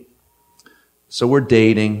me. So we're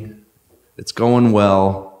dating. It's going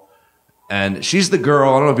well. And she's the girl,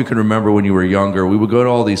 I don't know if you can remember when you were younger, we would go to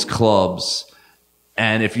all these clubs.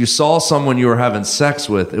 And if you saw someone you were having sex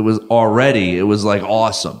with, it was like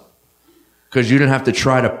awesome. Because you didn't have to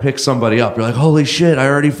try to pick somebody up. You're like, holy shit, I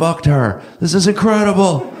already fucked her. This is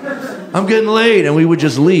incredible. I'm getting laid. And we would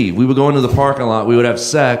just leave. We would go into the parking lot. We would have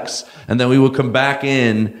sex. And then we would come back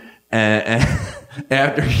in. And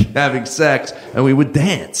after having sex, and we would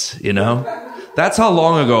dance, you know? That's how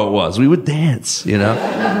long ago it was. We would dance, you know?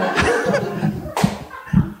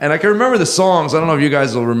 And I can remember the songs. I don't know if you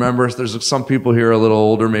guys will remember. There's some people here a little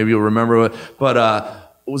older. Maybe you'll remember it. But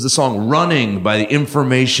it was the song Running by the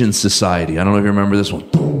Information Society. I don't know if you remember this one.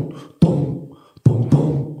 Boom, boom, boom,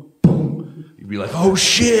 boom, boom. You'd be like, oh,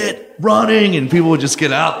 shit, running. And people would just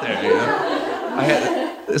get out there, you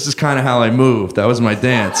know? This is kind of how I moved. That was my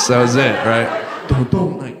dance. That was it, right? Boom,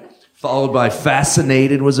 boom, like, followed by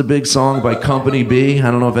Fascinated was a big song by Company B. I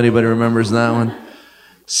don't know if anybody remembers that one.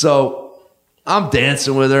 So I'm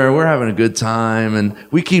dancing with her. We're having a good time. And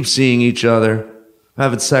we keep seeing each other. I'm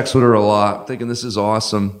having sex with her a lot. Thinking this is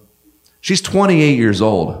awesome. She's 28 years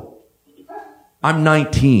old. I'm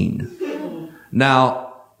 19.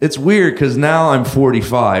 Now, it's weird because now I'm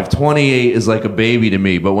 45. 28 is like a baby to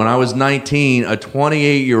me. But when I was 19, a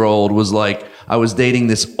 28-year-old was like, I was dating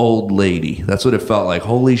this old lady. That's what it felt like.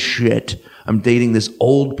 Holy shit, I'm dating this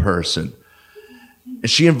old person. And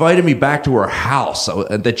she invited me back to her house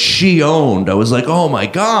that she owned. I was like, oh my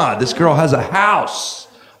God, this girl has a house.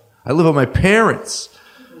 I live with my parents.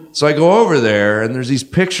 So I go over there, and there's these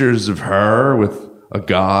pictures of her with a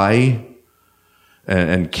guy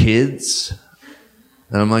and kids.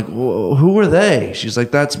 And I'm like, well, who are they? She's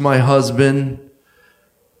like, that's my husband.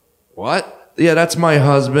 What? Yeah, that's my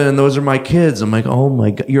husband, and those are my kids. I'm like, oh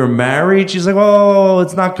my God, you're married? She's like, oh,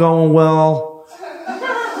 it's not going well.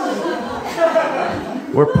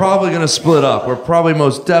 We're probably going to split up. We're probably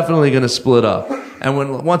most definitely going to split up.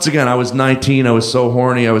 And once again, I was 19. I was so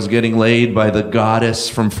horny. I was getting laid by the goddess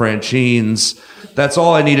from Franchines. That's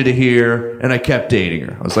all I needed to hear. And I kept dating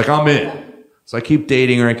her. I was like, I'm in. So I keep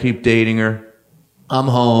dating her. I'm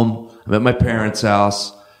home. I'm at my parents'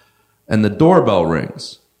 house. And the doorbell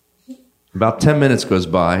rings. About 10 minutes goes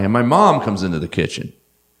by. And my mom comes into the kitchen.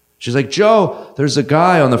 She's like, Joe, there's a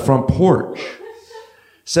guy on the front porch.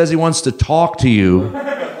 Says he wants to talk to you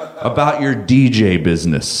about your DJ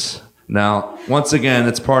business. Now, once again,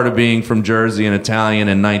 it's part of being from Jersey and Italian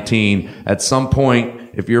and 19. At some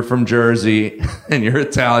point, if you're from Jersey and you're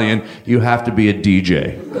Italian, you have to be a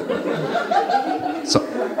DJ. So,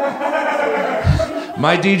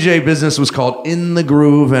 my DJ business was called In the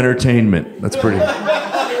Groove Entertainment. That's pretty.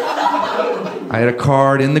 I had a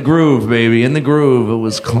card, In the Groove, baby, In the Groove. It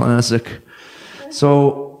was classic.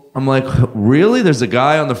 So I'm like, really? There's a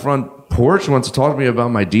guy on the front porch who wants to talk to me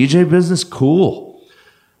about my DJ business? Cool.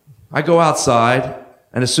 I go outside,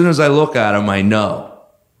 and as soon as I look at him, I know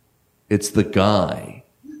it's the guy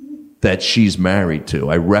that she's married to.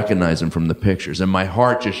 I recognize him from the pictures, and my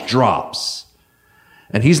heart just drops.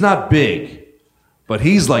 And he's not big, but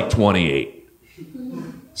he's like 28.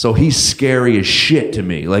 So he's scary as shit to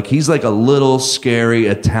me. Like, he's like a little scary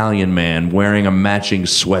Italian man wearing a matching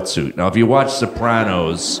sweatsuit. Now, if you watch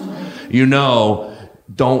Sopranos, you know,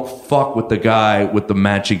 don't fuck with the guy with the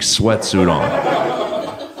matching sweatsuit on.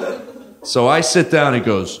 So I sit down, he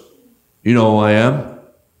goes, you know who I am?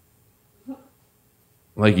 I'm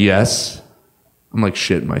like, yes. I'm like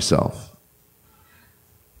shitting myself.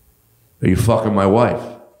 Are you fucking my wife?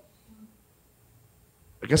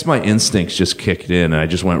 I guess my instincts just kicked in and I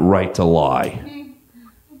just went right to lie.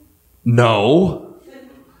 No.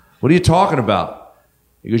 What are you talking about?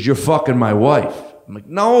 He goes, you're fucking my wife. I'm like,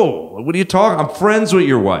 no. What are you talking? I'm friends with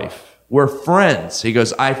your wife. We're friends. He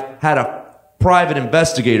goes, I've had a private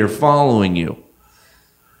investigator following you.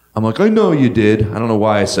 I'm like, I know you did. I don't know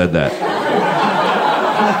why I said that.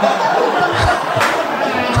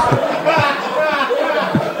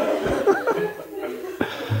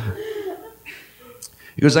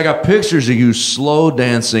 He goes, I got pictures of you slow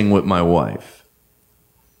dancing with my wife.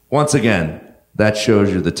 Once again, that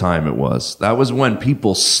shows you the time it was. That was when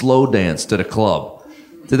people slow danced at a club.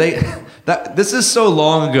 This is so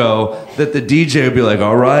long ago that the DJ would be like,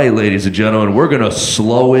 all right, ladies and gentlemen, we're going to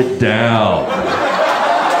slow it down.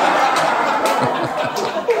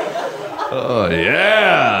 Oh,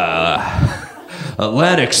 yeah.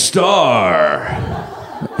 Atlantic Star.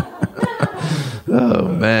 Oh,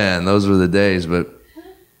 man, those were the days, but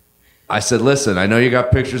I said, listen, I know you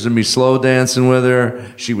got pictures of me slow dancing with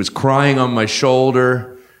her. She was crying on my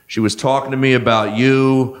shoulder. She was talking to me about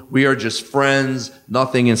you. We are just friends.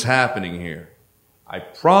 Nothing is happening here. I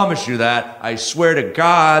promise you that. I swear to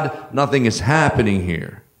God, nothing is happening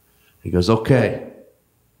here. He goes, okay.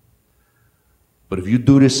 But if you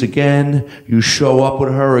do this again, you show up with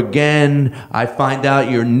her again, I find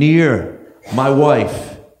out you're near my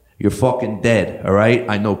wife, you're fucking dead, all right?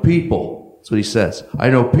 I know people. That's what he says. I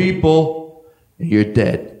know people, and you're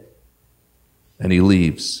dead. And he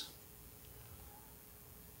leaves.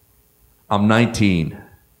 I'm 19.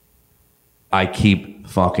 I keep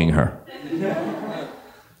fucking her.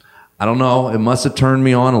 I don't know. It must have turned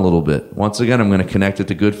me on a little bit. Once again, I'm going to connect it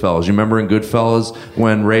to Goodfellas. You remember in Goodfellas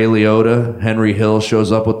when Ray Liotta, Henry Hill,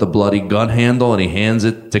 shows up with the bloody gun handle and he hands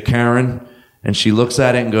it to Karen and she looks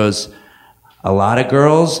at it and goes, a lot of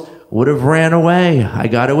girls would have ran away. I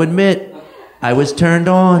got to admit, I was turned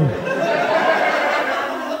on.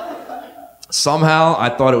 Somehow, I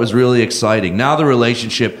thought it was really exciting. Now the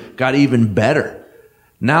relationship got even better.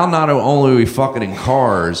 Now not only are we fucking in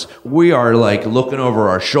cars, we are like looking over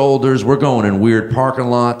our shoulders. We're going in weird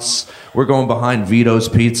parking lots. We're going behind Vito's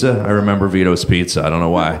Pizza. I remember Vito's Pizza. I don't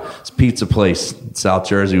know why. It's a pizza place in South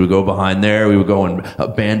Jersey. We would go behind there. We would go in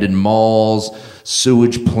abandoned malls,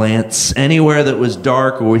 sewage plants, anywhere that was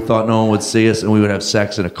dark where we thought no one would see us, and we would have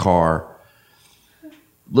sex in a car.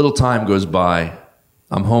 Little time goes by.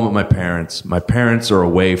 I'm home with my parents. My parents are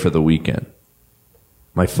away for the weekend.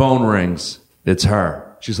 My phone rings. It's her.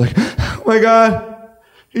 She's like, oh my God,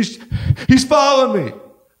 he's following me.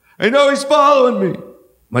 I know he's following me. I'm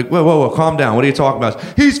like, whoa, calm down. What are you talking about?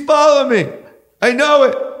 He's following me. I know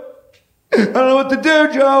it. I don't know what to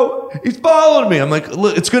do, Joe. He's following me. I'm like,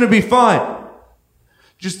 look, it's going to be fine.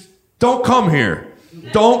 Just don't come here.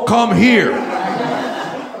 Don't come here.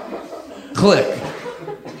 Click.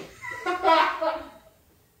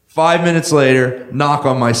 5 minutes later, knock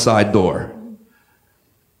on my side door.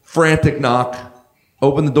 Frantic knock.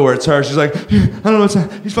 Open the door. It's her. She's like, I don't know what's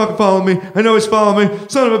happening. He's fucking following me. I know he's following me.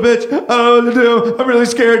 Son of a bitch. I don't know what to do. I'm really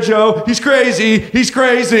scared, Joe. He's crazy. He's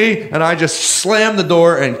crazy. And I just slam the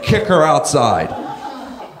door and kick her outside.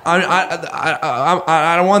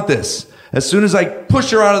 I don't want this. As soon as I push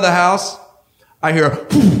her out of the house, I hear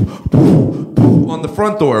on the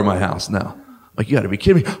front door of my house now. Like, you gotta be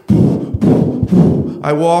kidding me.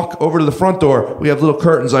 I walk over to the front door. We have little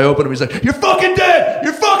curtains. I open them. He's like, you're fucking dead.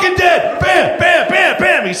 You're fucking dead. Bam, bam, bam,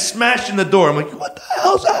 bam. He's smashing the door. I'm like, what the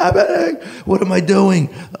hell's happening? What am I doing?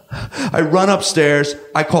 I run upstairs.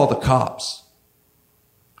 I call the cops.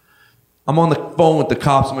 I'm on the phone with the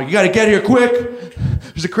cops. I'm like, you got to get here quick.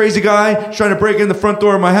 There's a crazy guy trying to break in the front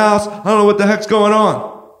door of my house. I don't know what the heck's going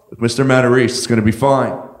on. Mr. Matarese, it's going to be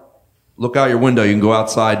fine. Look out your window. You can go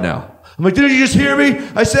outside now. I'm like, didn't you just hear me?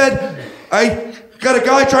 I said, I got a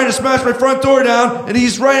guy trying to smash my front door down, and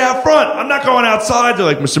he's right out front. I'm not going outside. They're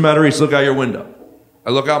like, Mr. Matarese, look out your window.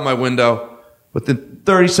 I look out my window. Within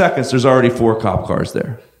 30 seconds, there's already 4 cop cars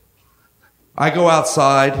there. I go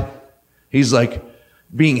outside. He's like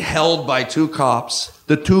being held by 2 cops.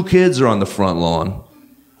 The 2 kids are on the front lawn.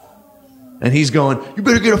 And he's going, you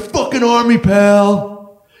better get a fucking army,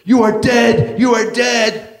 pal. You are dead. You are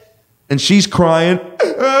dead. And she's crying,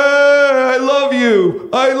 I love you.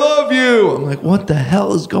 I love you. I'm like, what the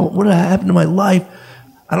hell is what happened to my life?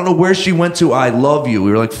 I don't know where she went to. I love you.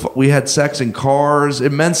 We were like, we had sex in cars.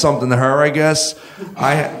 It meant something to her, I guess.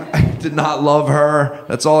 I did not love her.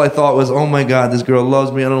 That's all I thought was, oh my God, this girl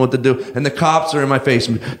loves me. I don't know what to do. And the cops are in my face.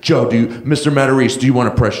 Joe, Mr. Matarese, do you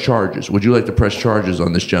want to press charges? Would you like to press charges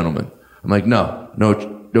on this gentleman? I'm like, no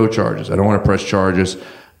charges. I don't want to press charges.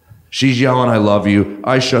 She's yelling, I love you.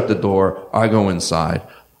 I shut the door. I go inside.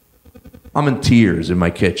 I'm in tears in my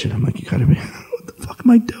kitchen. I'm like, you gotta be, what the fuck am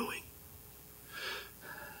I doing?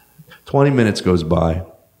 20 minutes goes by.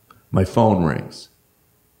 My phone rings.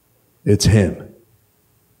 It's him.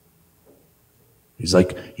 He's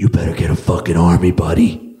like, you better get a fucking army,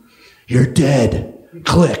 buddy. You're dead.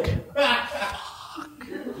 Click. Fuck.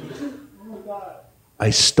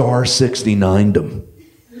 I star 69'd him.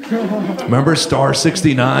 Remember star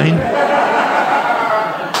 69?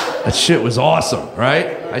 That shit was awesome,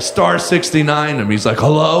 right? I star 69 him. He's like,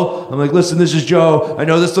 hello? I'm like, listen, this is Joe. I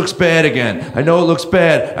know this looks bad again. I know it looks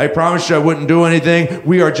bad. I promised you I wouldn't do anything.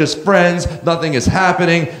 We are just friends. Nothing is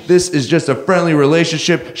happening. This is just a friendly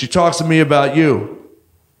relationship. She talks to me about you.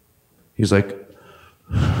 He's like,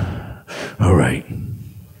 all right.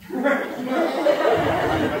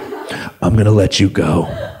 I'm going to let you go.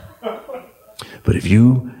 But if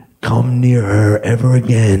you come near her ever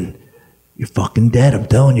again, you're fucking dead. I'm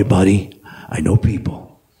telling you, buddy. I know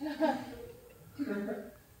people.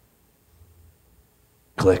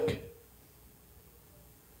 Click.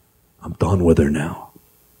 I'm done with her now.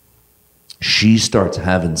 She starts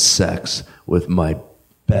having sex with my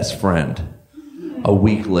best friend a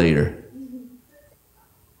week later.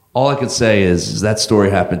 All I can say is that story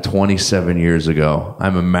happened 27 years ago.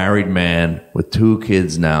 I'm a married man with 2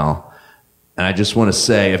 kids now. And I just want to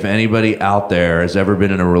say, if anybody out there has ever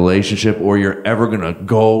been in a relationship or you're ever going to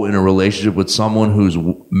go in a relationship with someone who's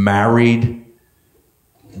married,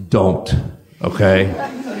 don't, okay?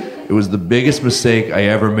 It was the biggest mistake I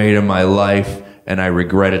ever made in my life, and I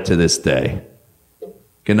regret it to this day.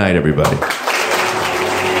 Good night, everybody.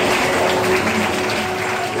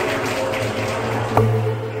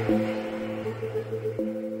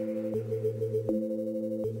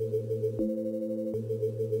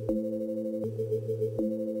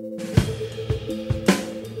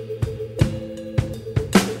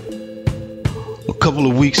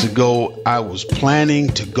 couple of weeks ago, I was planning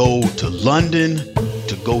to go to London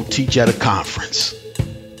to go teach at a conference.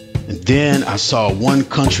 And then I saw one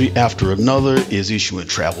country after another is issuing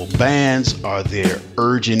travel bans, or they're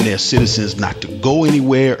urging their citizens not to go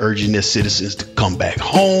anywhere, urging their citizens to come back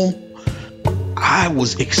home. I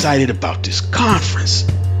was excited about this conference.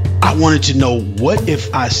 I wanted to know, what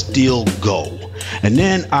if I still go? And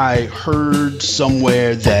then I heard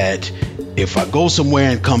somewhere that if I go somewhere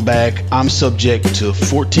and come back, I'm subject to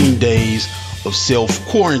 14 days of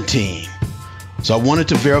self-quarantine. So I wanted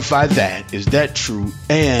to verify that. Is that true?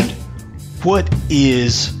 And what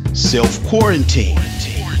is self-quarantine?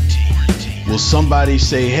 Will somebody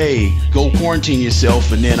say, hey, go quarantine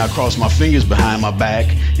yourself, and then I cross my fingers behind my back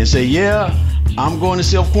and say, yeah, I'm going to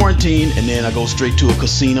self-quarantine, and then I go straight to a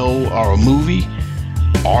casino or a movie?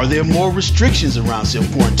 Are there more restrictions around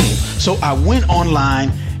self-quarantine? So I went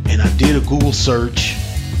online and I did a Google search,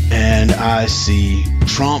 and I see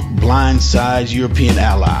Trump blindsides European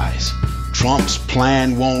allies. Trump's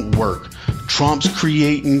plan won't work. Trump's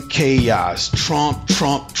creating chaos. Trump.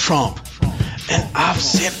 And I've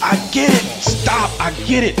said, I get it. Stop. I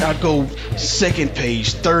get it. I go second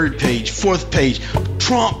page, third page, fourth page.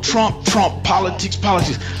 Trump. Politics.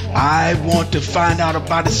 I want to find out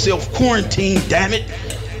about the self-quarantine, damn it.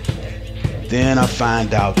 Then I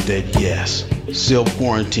find out that yes,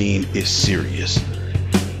 self-quarantine is serious.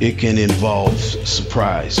 It can involve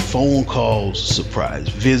surprise phone calls, surprise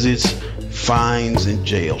visits, fines, and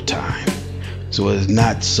jail time. So it's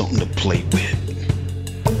not something to play with.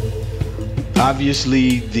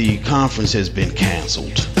 Obviously, the conference has been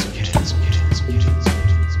canceled.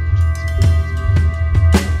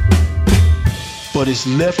 But it's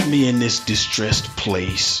left me in this distressed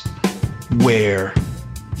place where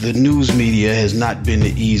the news media has not been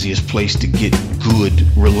the easiest place to get good,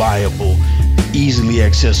 reliable, easily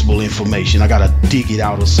accessible information. I gotta dig it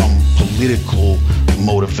out of some political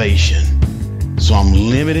motivation. So I'm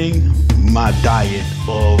limiting my diet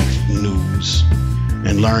of news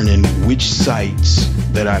and learning which sites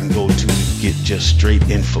that I can go to get just straight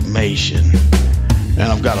information. And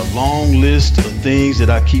I've got a long list of things that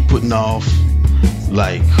I keep putting off,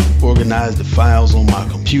 like organize the files on my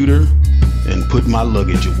computer and put my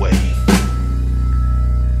luggage away.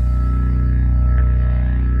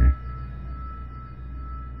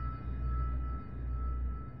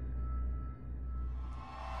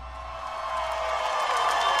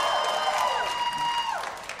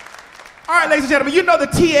 All right, ladies and gentlemen, you know the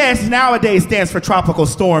TS nowadays stands for tropical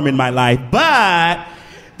storm in my life, but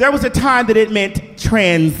there was a time that it meant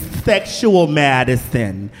transsexual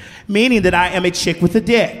medicine, meaning that I am a chick with a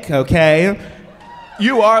dick, okay?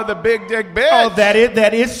 You are the big dick bitch. Oh, that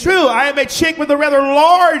is true. I am a chick with a rather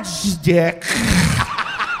large dick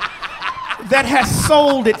that has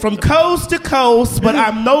sold it from coast to coast, but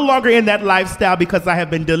I'm no longer in that lifestyle because I have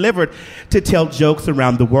been delivered to tell jokes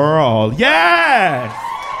around the world. Yes.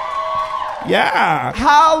 Yeah.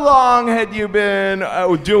 How long had you been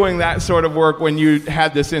doing that sort of work when you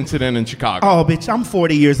had this incident in Chicago? Oh, bitch, I'm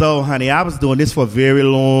 40 years old, honey. I was doing this for a very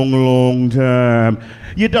long time.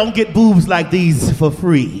 You don't get boobs like these for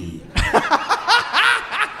free.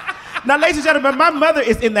 Now, ladies and gentlemen, my mother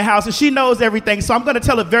is in the house and she knows everything, so I'm going to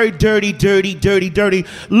tell a very dirty,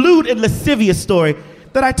 lewd and lascivious story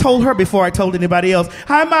that I told her before I told anybody else.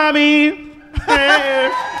 Hi, Mommy.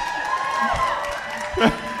 Hey.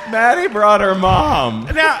 Maddie brought her mom.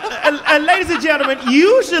 Now, ladies and gentlemen,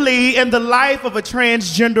 usually in the life of a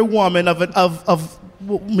transgender woman, of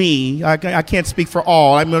me, I can't speak for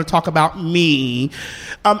all, I'm going to talk about me.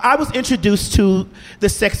 I was introduced to the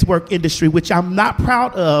sex work industry, which I'm not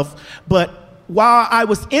proud of, but while I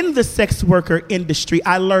was in the sex worker industry,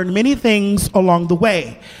 I learned many things along the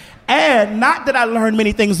way. And not that I learned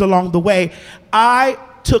many things along the way, I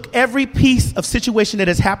took every piece of situation that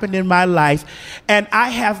has happened in my life, and I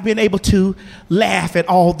have been able to laugh at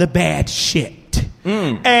all the bad shit.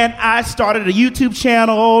 And I started a YouTube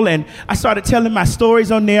channel, and I started telling my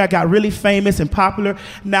stories on there. I got really famous and popular.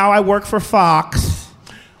 Now I work for Fox.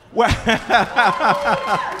 You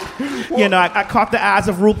know, I caught the eyes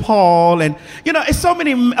of RuPaul, and you know, it's so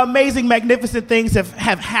many amazing, magnificent things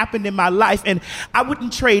have happened in my life, and I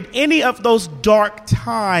wouldn't trade any of those dark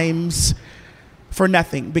times for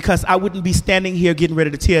nothing, because I wouldn't be standing here getting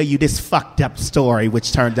ready to tell you this fucked up story,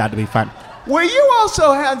 which turned out to be fun. Well, you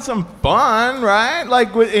also had some fun, right?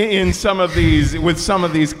 Like with some of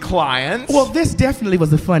these clients. Well, this definitely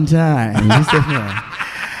was a fun time.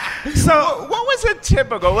 So, what was a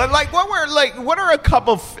typical? What are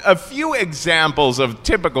a few examples of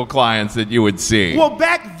typical clients that you would see? Well,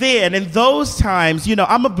 back then, in those times, you know,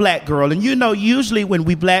 I'm a black girl, and you know, usually when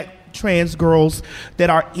we black trans girls that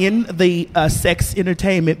are in the sex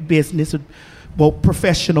entertainment business, well,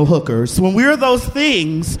 professional hookers. When we're those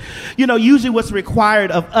things, usually what's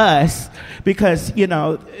required of us, because,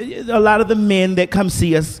 a lot of the men that come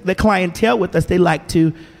see us, the clientele with us, they like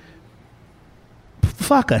to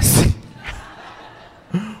fuck us.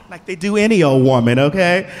 Like they do any old woman,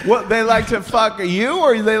 okay? Well, they like to fuck you,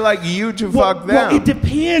 or they like you to fuck them? Well, it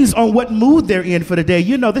depends on what mood they're in for the day.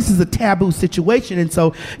 This is a taboo situation, and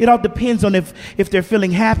so it all depends on if they're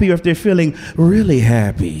feeling happy or if they're feeling really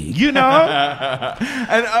happy, And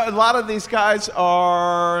a lot of these guys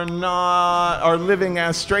are living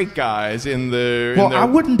as straight guys in the. Well, I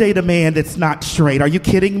wouldn't date a man that's not straight. Are you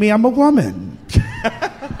kidding me? I'm a woman.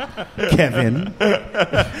 Kevin.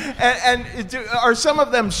 And are some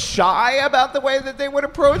of them shy about the way that they would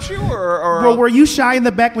approach you, or? Well, were you shy in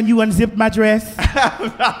the back when you unzipped my dress?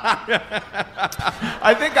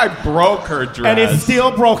 I think I broke her dress. And it's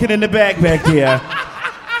still broken in the back here.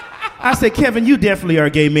 I said, Kevin, you definitely are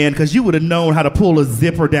a gay man because you would have known how to pull a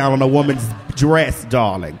zipper down on a woman's dress,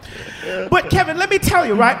 darling. But Kevin, let me tell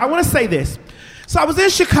you, right? I want to say this. So I was in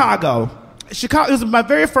Chicago. It was my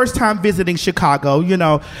very first time visiting Chicago,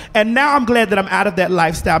 and now I'm glad that I'm out of that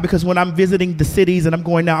lifestyle, because when I'm visiting the cities and I'm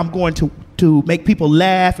going to make people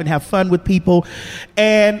laugh and have fun with people,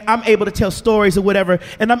 and I'm able to tell stories or whatever,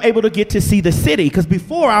 and I'm able to get to see the city, because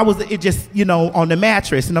before I was just on the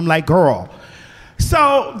mattress, and I'm like, girl.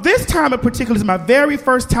 So this time in particular is my very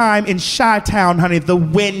first time in Chi-Town, honey, the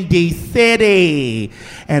Windy City,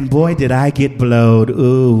 and boy, did I get blowed.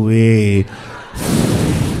 Ooh-wee.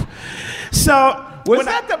 So was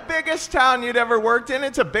that the biggest town you'd ever worked in?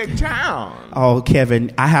 It's a big town. Oh,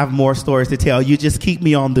 Kevin, I have more stories to tell. You just keep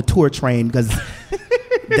me on the tour train, because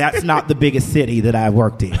that's not the biggest city that I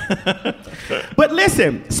worked in. But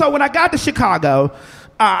listen, so when I got to Chicago,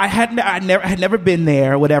 I had never been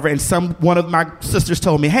there or whatever, and one of my sisters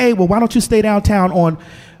told me, hey, well, why don't you stay downtown on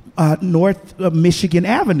North Michigan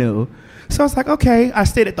Avenue? So I was like, okay. I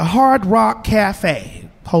stayed at the Hard Rock Cafe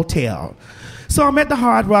Hotel. So I'm at the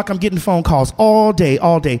Hard Rock. I'm getting phone calls all day.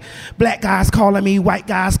 Black guys calling me, white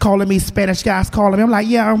guys calling me, Spanish guys calling me. I'm like,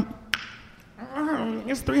 yeah,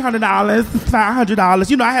 it's $300,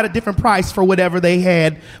 $500. I had a different price for whatever they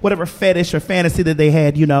had, whatever fetish or fantasy that they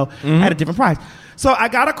had, I had a different price. So I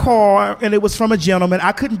got a call, and it was from a gentleman.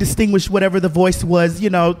 I couldn't distinguish whatever the voice was,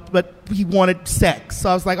 but he wanted sex. So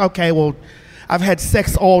I was like, okay, well, I've had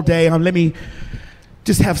sex all day. Let me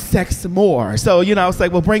just have sex some more. So, I was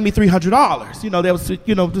like, well, bring me $300. That was,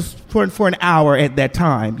 just for an hour at that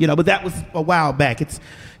time, but that was a while back.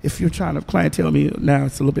 If you're trying to clientele me now,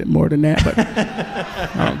 it's a little bit more than that, but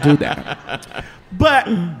I don't do that. But,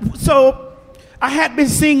 so I had been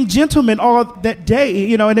seeing gentlemen all that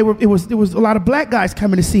day, and there was a lot of black guys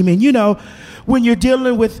coming to see me. And, when you're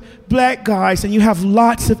dealing with black guys and you have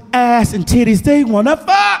lots of ass and titties, they want to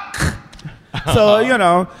fuck.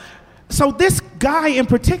 So, so this guy in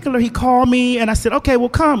particular, he called me, and I said, okay, well,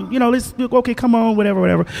 come, come on,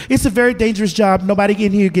 whatever. It's a very dangerous job. Nobody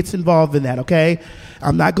in here gets involved in that, okay?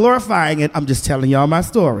 I'm not glorifying it. I'm just telling y'all my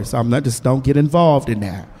story. So don't get involved in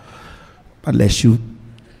that. Unless you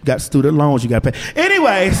got student loans you got to pay.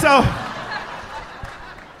 Anyway,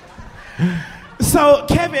 So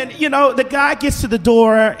Kevin, the guy gets to the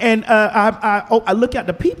door, and I look at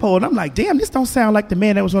the people, and I'm like, damn, this don't sound like the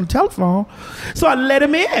man that was on the telephone. So I let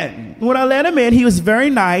him in. When I let him in, he was very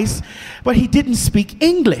nice, but he didn't speak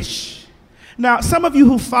English. Now, some of you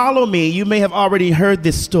who follow me, you may have already heard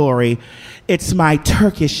this story. It's my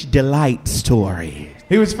Turkish delight story.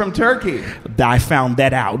 He was from Turkey. I found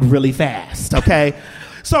that out really fast, okay?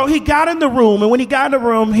 So he got in the room, and when he got in the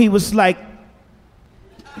room, he was like,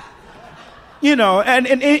 and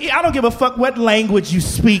I don't give a fuck what language you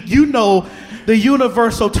speak. The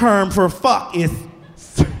universal term for fuck is...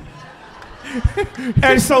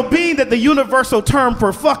 And so being that the universal term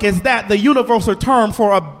for fuck is that, the universal term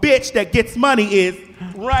for a bitch that gets money is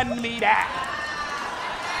run me that.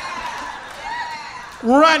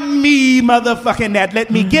 Run me motherfucking that.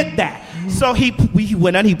 Let me get that. So he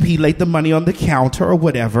went and he laid the money on the counter or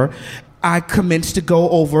whatever. I commenced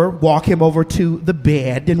to walk him over to the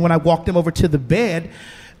bed. And when I walked him over to the bed,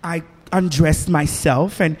 I undressed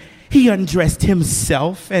myself, and he undressed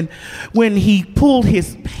himself. And when he pulled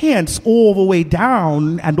his pants all the way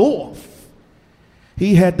down and off,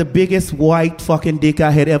 he had the biggest white fucking dick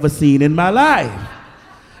I had ever seen in my life.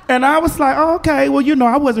 And I was like, oh, okay, well,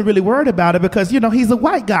 I wasn't really worried about it because, he's a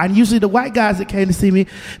white guy. And usually the white guys that came to see me,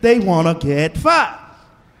 they want to get fucked.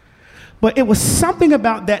 But it was something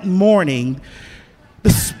about that morning.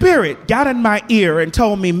 The spirit got in my ear and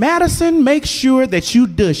told me, Madison, make sure that you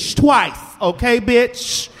douche twice, okay,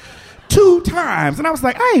 bitch? 2 times. And I was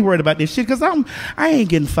like, I ain't worried about this shit because I ain't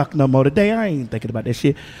getting fucked no more today. I ain't thinking about that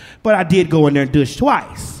shit. But I did go in there and douche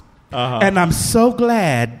twice. And I'm so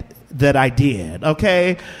glad that I did,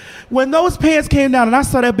 okay? When those pants came down and I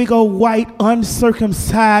saw that big old white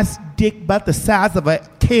uncircumcised dick about the size of a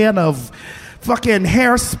can of fucking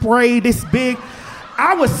hairspray this big,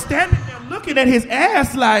 I was standing there looking at his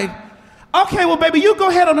ass like, okay, well, baby, you go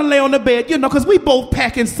ahead on and lay on the bed, you know, because we both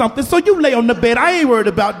packing something, so you lay on the bed. I ain't worried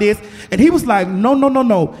about this. And he was like, no,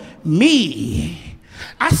 me.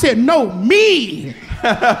 I said, no, me. He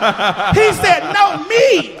said, no,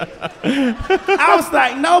 me. I was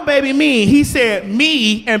like, no, baby, me. He said,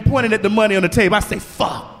 me, and pointed at the money on the table. I said,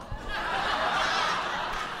 fuck.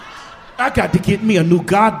 I got to get me a new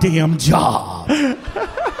goddamn job.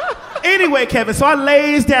 Anyway, Kevin, so I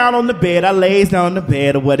lays down on the bed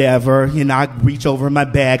or whatever. You know, I reach over in my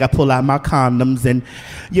bag, I pull out my condoms, and,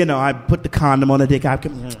 you know, I put the condom on the dick.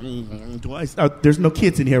 There's no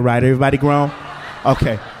kids in here, right? Everybody grown?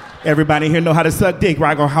 Okay. Everybody here know how to suck dick,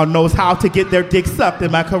 right? Or knows how to get their dick sucked,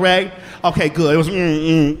 am I correct? Okay, good. It was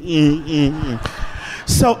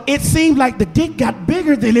So it seemed like the dick got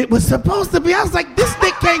bigger than it was supposed to be. I was like, this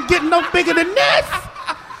dick can't get no bigger than this.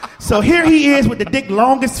 So here he is with the dick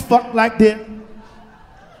long as fuck like this.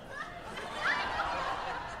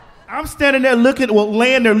 I'm standing there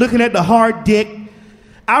laying there looking at the hard dick.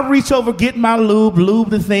 I reach over, get my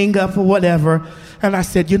lube the thing up or whatever. And I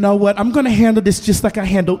said, you know what? I'm going to handle this just like I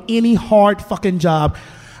handle any hard fucking job.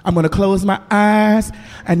 I'm going to close my eyes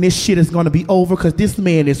and this shit is going to be over because this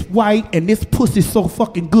man is white and this pussy's so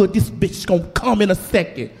fucking good. This bitch is going to come in a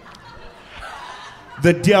second.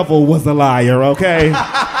 The devil was a liar, okay?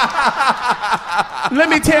 Let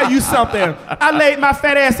me tell you something. I laid my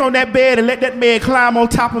fat ass on that bed and let that man climb on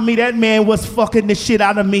top of me. That man was fucking the shit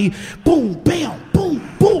out of me. Boom, bam, boom,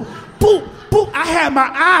 boom, boom, boom. I had my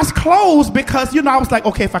eyes closed because, you know, I was like,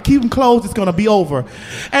 okay, if I keep them closed, it's going to be over.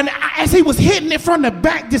 And as he was hitting it from the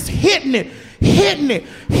back, just hitting it,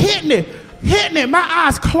 my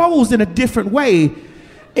eyes closed in a different way.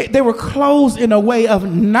 They were closed in a way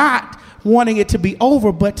of not wanting it to be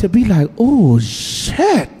over, but to be like, oh,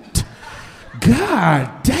 shit.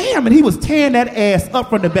 God damn. And he was tearing that ass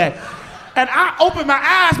up from the back. And I opened my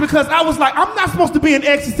eyes because I was like, I'm not supposed to be in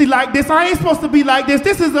ecstasy like this. I ain't supposed to be like this.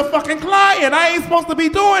 This is a fucking client. I ain't supposed to be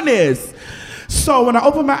doing this. So when I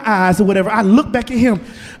opened my eyes or whatever, I look back at him.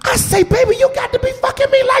 I say, baby, you got to be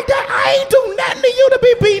fucking me like that. I ain't do nothing to you to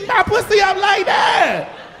be beating my pussy up like that.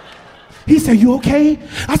 He said, you okay?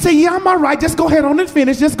 I said, yeah, I'm all right. Just go ahead on and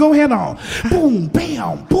finish. Just go ahead on. Boom,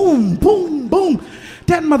 bam, boom, boom, boom.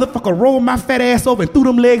 That motherfucker rolled my fat ass over and threw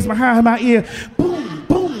them legs behind my ear. Boom,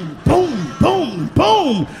 boom, boom, boom,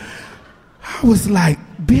 boom. I was like,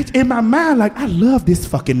 bitch, in my mind, like, I love this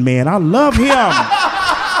fucking man. I love him.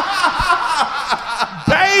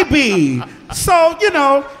 Baby. So, you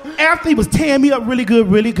know, after he was tearing me up really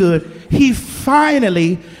good, he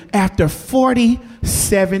finally, after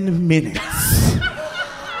 47 minutes.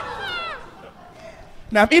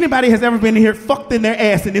 Now, if anybody has ever been in here fucked in their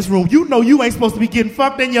ass in this room, you know you ain't supposed to be getting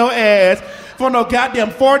fucked in your ass for no goddamn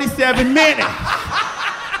 47 minutes.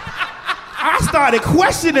 I started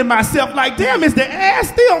questioning myself like, damn, is the ass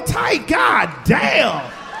still tight? God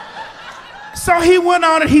damn. So he went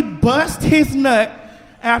on and he bust his nut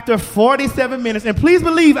after 47 minutes. And please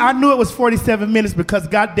believe I knew it was 47 minutes because,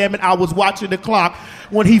 goddamn it, I was watching the clock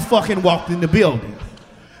when he fucking walked in the building.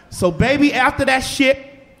 So, baby, after that shit,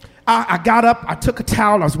 I got up, I took a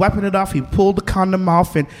towel, I was wiping it off, he pulled the condom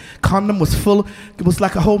off, and condom was full, it was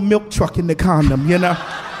like a whole milk truck in the condom, you know?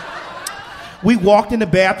 We walked in the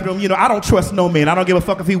bathroom, you know, I don't trust no man. I don't give a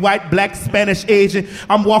fuck if he white, black, Spanish, Asian.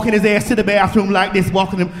 I'm walking his ass to the bathroom like this,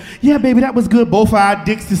 walking him. Yeah, baby, that was good. Both our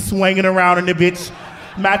dicks is swinging around in the bitch.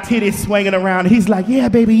 My titties swinging around. He's like, yeah,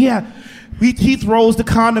 baby, yeah. He throws the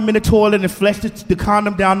condom in the toilet and flushes the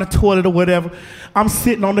condom down the toilet or whatever. I'm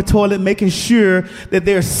sitting on the toilet making sure that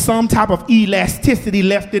there's some type of elasticity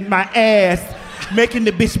left in my ass, making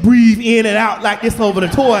the bitch breathe in and out like this over the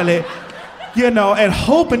toilet, you know, and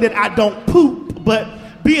hoping that I don't poop. But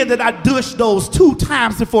being that I douched those 2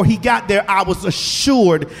 times before he got there, I was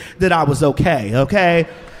assured that I was okay?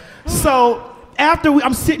 So after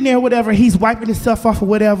I'm sitting there, whatever, he's wiping himself off or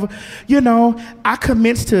whatever, you know, I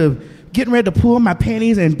commenced to getting ready to pull my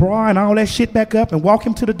panties and bra and all that shit back up and walk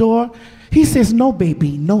him to the door. He says, no,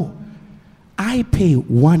 baby, no. I pay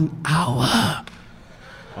 1 hour.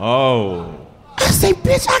 Oh. I say,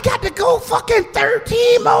 bitch, I got to go fucking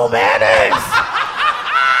 13 more minutes.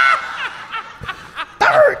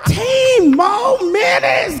 13 more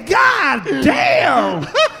minutes? God damn.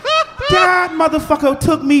 that motherfucker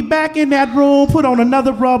took me back in that room, put on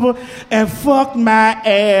another rubber, and fucked my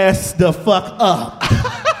ass the fuck up.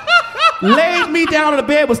 Laid me down on the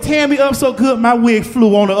bed, was tearing me up so good, my wig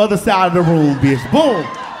flew on the other side of the room, bitch. Boom.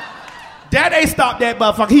 That ain't stopped that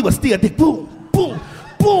motherfucker. He was still dick. Boom, boom,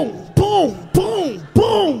 boom, boom, boom,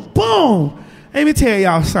 boom, boom. Let me tell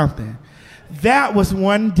y'all something. That was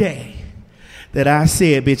one day that I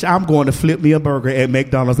said, bitch, I'm going to flip me a burger at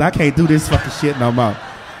McDonald's. I can't do this fucking shit no more.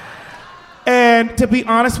 And to be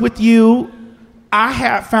honest with you, I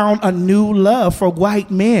have found a new love for white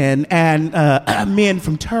men and men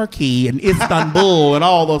from Turkey and Istanbul and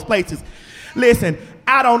all those places. Listen,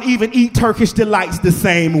 I don't even eat Turkish Delights the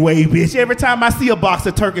same way, bitch. Every time I see a box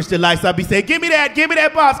of Turkish Delights, I'll be saying, give me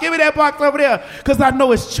that box over there, because I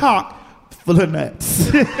know it's chock full of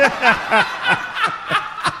nuts.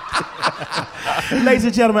 Ladies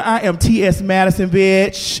and gentlemen, I am T.S. Madison,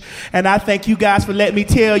 bitch, and I thank you guys for letting me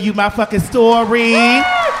tell you my fucking story and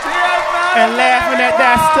laughing at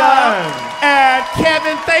that stuff. And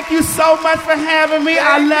Kevin, thank you so much for having me.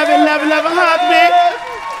 I love it. Hug me.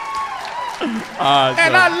 Awesome.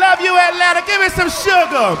 And I love you, Atlanta. Give me some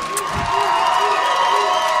sugar.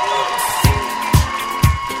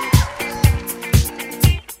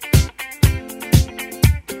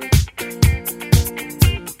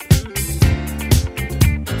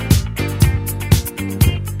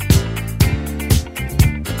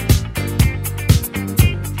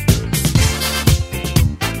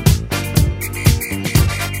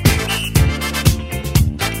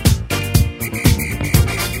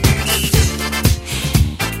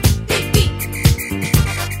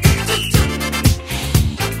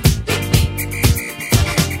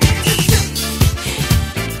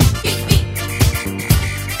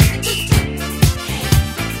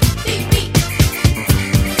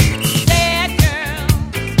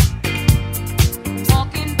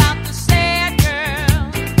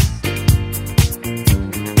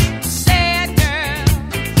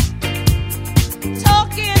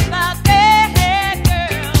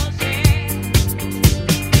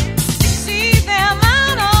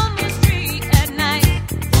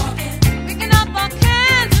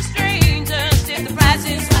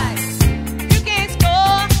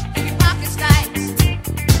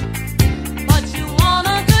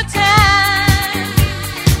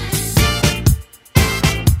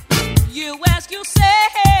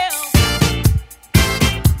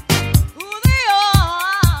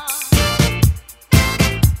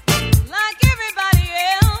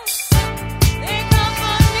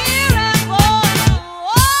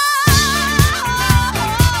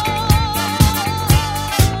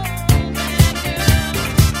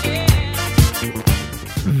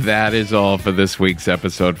 That is all for this week's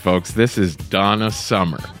episode, folks. This is Donna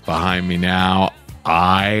Summer behind me now.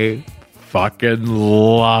 I fucking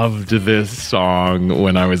loved this song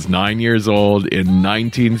when I was 9 years old in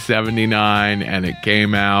 1979, and it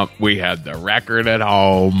came out. We had the record at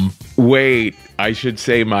home. Wait, I should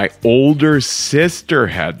say my older sister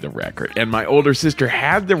had the record, and my older sister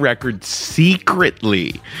had the record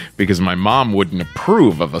secretly because my mom wouldn't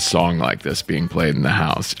approve of a song like this being played in the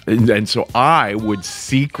house. And so I would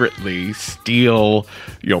secretly steal,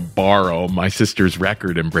 borrow my sister's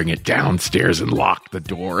record and bring it downstairs and lock the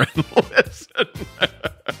door and listen.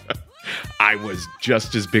 I was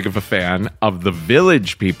just as big of a fan of the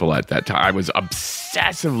Village People at that time. I was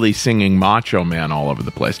obsessively singing Macho Man all over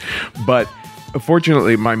the place. But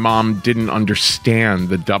fortunately, my mom didn't understand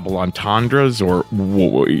the double entendres, or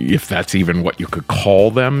if that's even what you could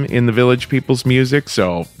call them in the Village People's music.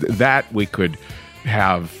 So that we could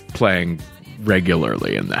have playing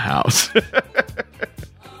regularly in the house.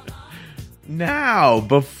 Now,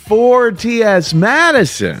 before T.S.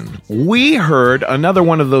 Madison, we heard another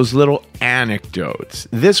one of those little anecdotes.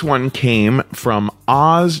 This one came from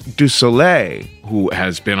Oz du Soleil, who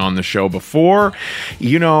has been on the show before.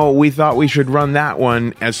 We thought we should run that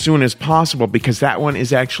one as soon as possible because that one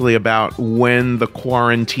is actually about when the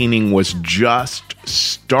quarantining was just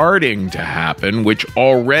starting to happen, which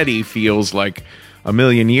already feels like a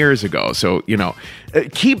million years ago. So,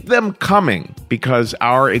 keep them coming because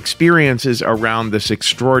our experiences around this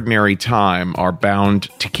extraordinary time are bound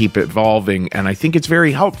to keep evolving. And I think it's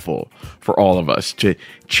very helpful for all of us to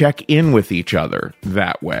check in with each other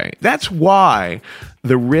that way. That's why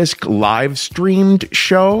the Risk live streamed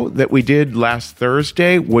show that we did last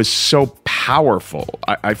Thursday was so powerful.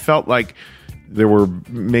 I felt like there were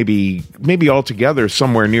maybe altogether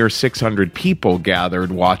somewhere near 600 people gathered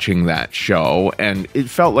watching that show, and it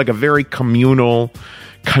felt like a very communal,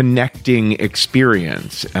 connecting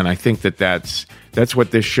experience. And I think that's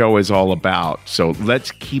what this show is all about. So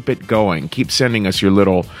let's keep it going. Keep sending us your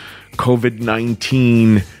little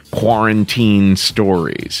COVID-19 quarantine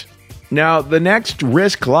stories. Now, the next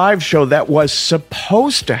Risk Live show that was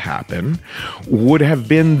supposed to happen would have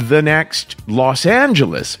been the next Los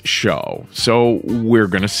Angeles show. So we're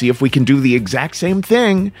going to see if we can do the exact same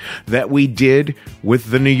thing that we did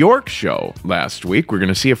with the New York show last week. We're going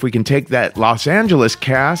to see if we can take that Los Angeles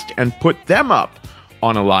cast and put them up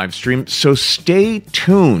on a live stream. So stay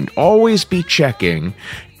tuned. Always be checking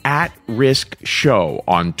at Risk Show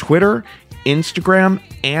on Twitter, Instagram,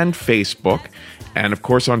 and Facebook. And of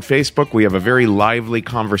course, on Facebook, we have a very lively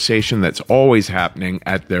conversation that's always happening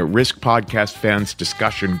at the Risk Podcast Fans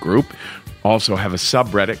Discussion Group. Also have a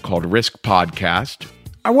subreddit called Risk Podcast.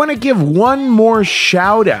 I want to give one more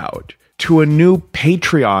shout out to a new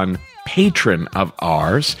Patreon patron of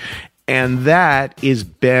ours, and that is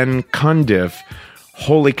Ben Cundiff.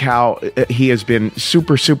 Holy cow, he has been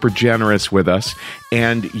super, super generous with us.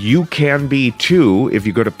 And you can be too. If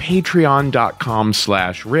you go to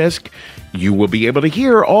patreon.com/risk, you will be able to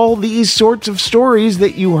hear all these sorts of stories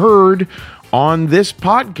that you heard on this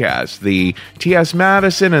podcast. The T.S.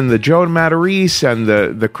 Madison and the Joe Matarese and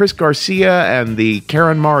the Chris Garcia and the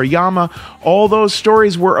Karen Maruyama. All those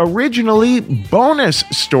stories were originally bonus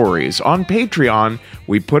stories on Patreon.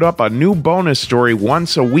 We put up a new bonus story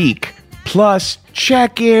once a week. Plus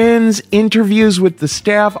check-ins, interviews with the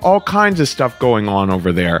staff, all kinds of stuff going on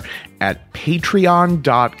over there at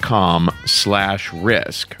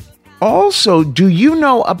patreon.com/risk. Also, do you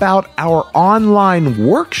know about our online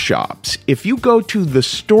workshops? If you go to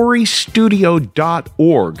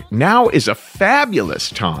thestorystudio.org, now is a fabulous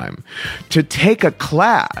time to take a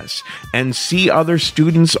class and see other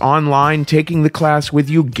students online taking the class with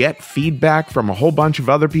you, get feedback from a whole bunch of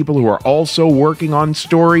other people who are also working on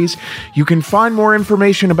stories. You can find more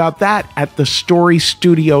information about that at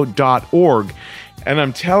thestorystudio.org. And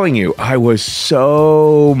I'm telling you, I was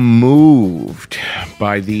so moved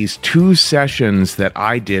by these 2 sessions that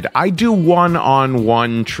I did. I do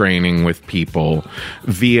one-on-one training with people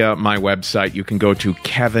via my website. You can go to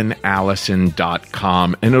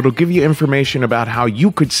kevinallison.com, and it'll give you information about how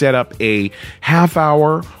you could set up a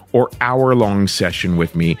half-hour or hour-long session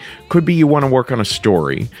with me. Could be you want to work on a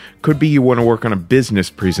story. Could be you want to work on a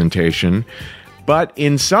business presentation. But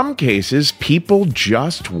in some cases, people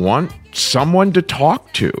just want someone to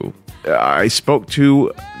talk to. I spoke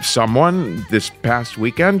to someone this past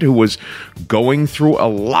weekend who was going through a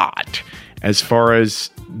lot as far as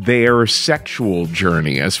their sexual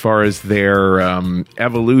journey, as far as their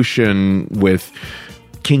evolution with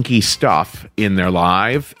kinky stuff in their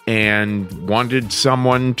life, and wanted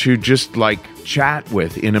someone to just like chat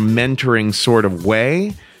with in a mentoring sort of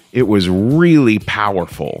way. It was really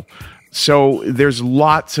powerful. So there's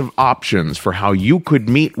lots of options for how you could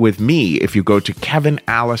meet with me if you go to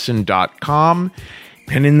kevinallison.com.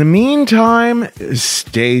 And in the meantime,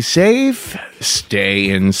 stay safe, stay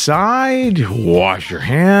inside, wash your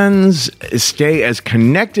hands, stay as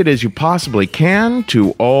connected as you possibly can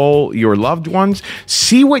to all your loved ones.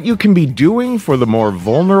 See what you can be doing for the more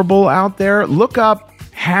vulnerable out there. Look up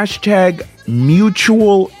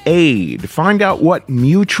 #mutual aid. Find out what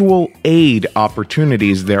mutual aid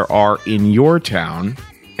opportunities there are in your town.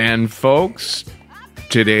 And folks,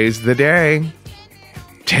 today's the day.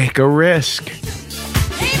 Take a risk.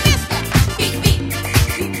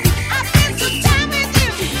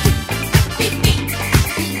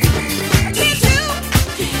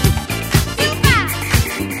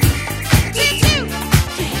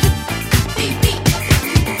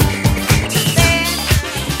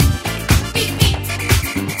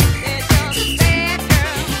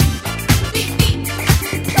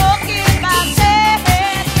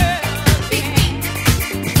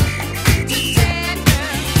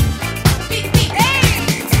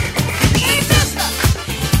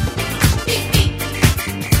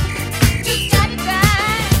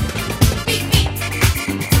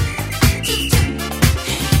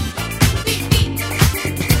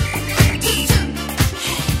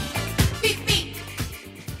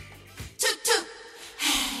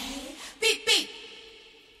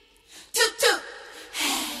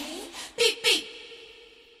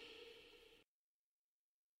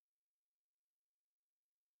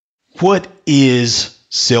 What is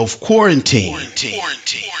self-quarantine?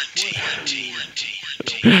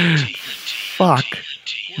 Fuck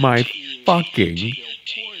my fucking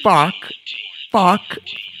fuck.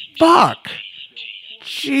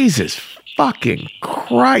 Jesus fucking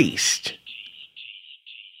Christ.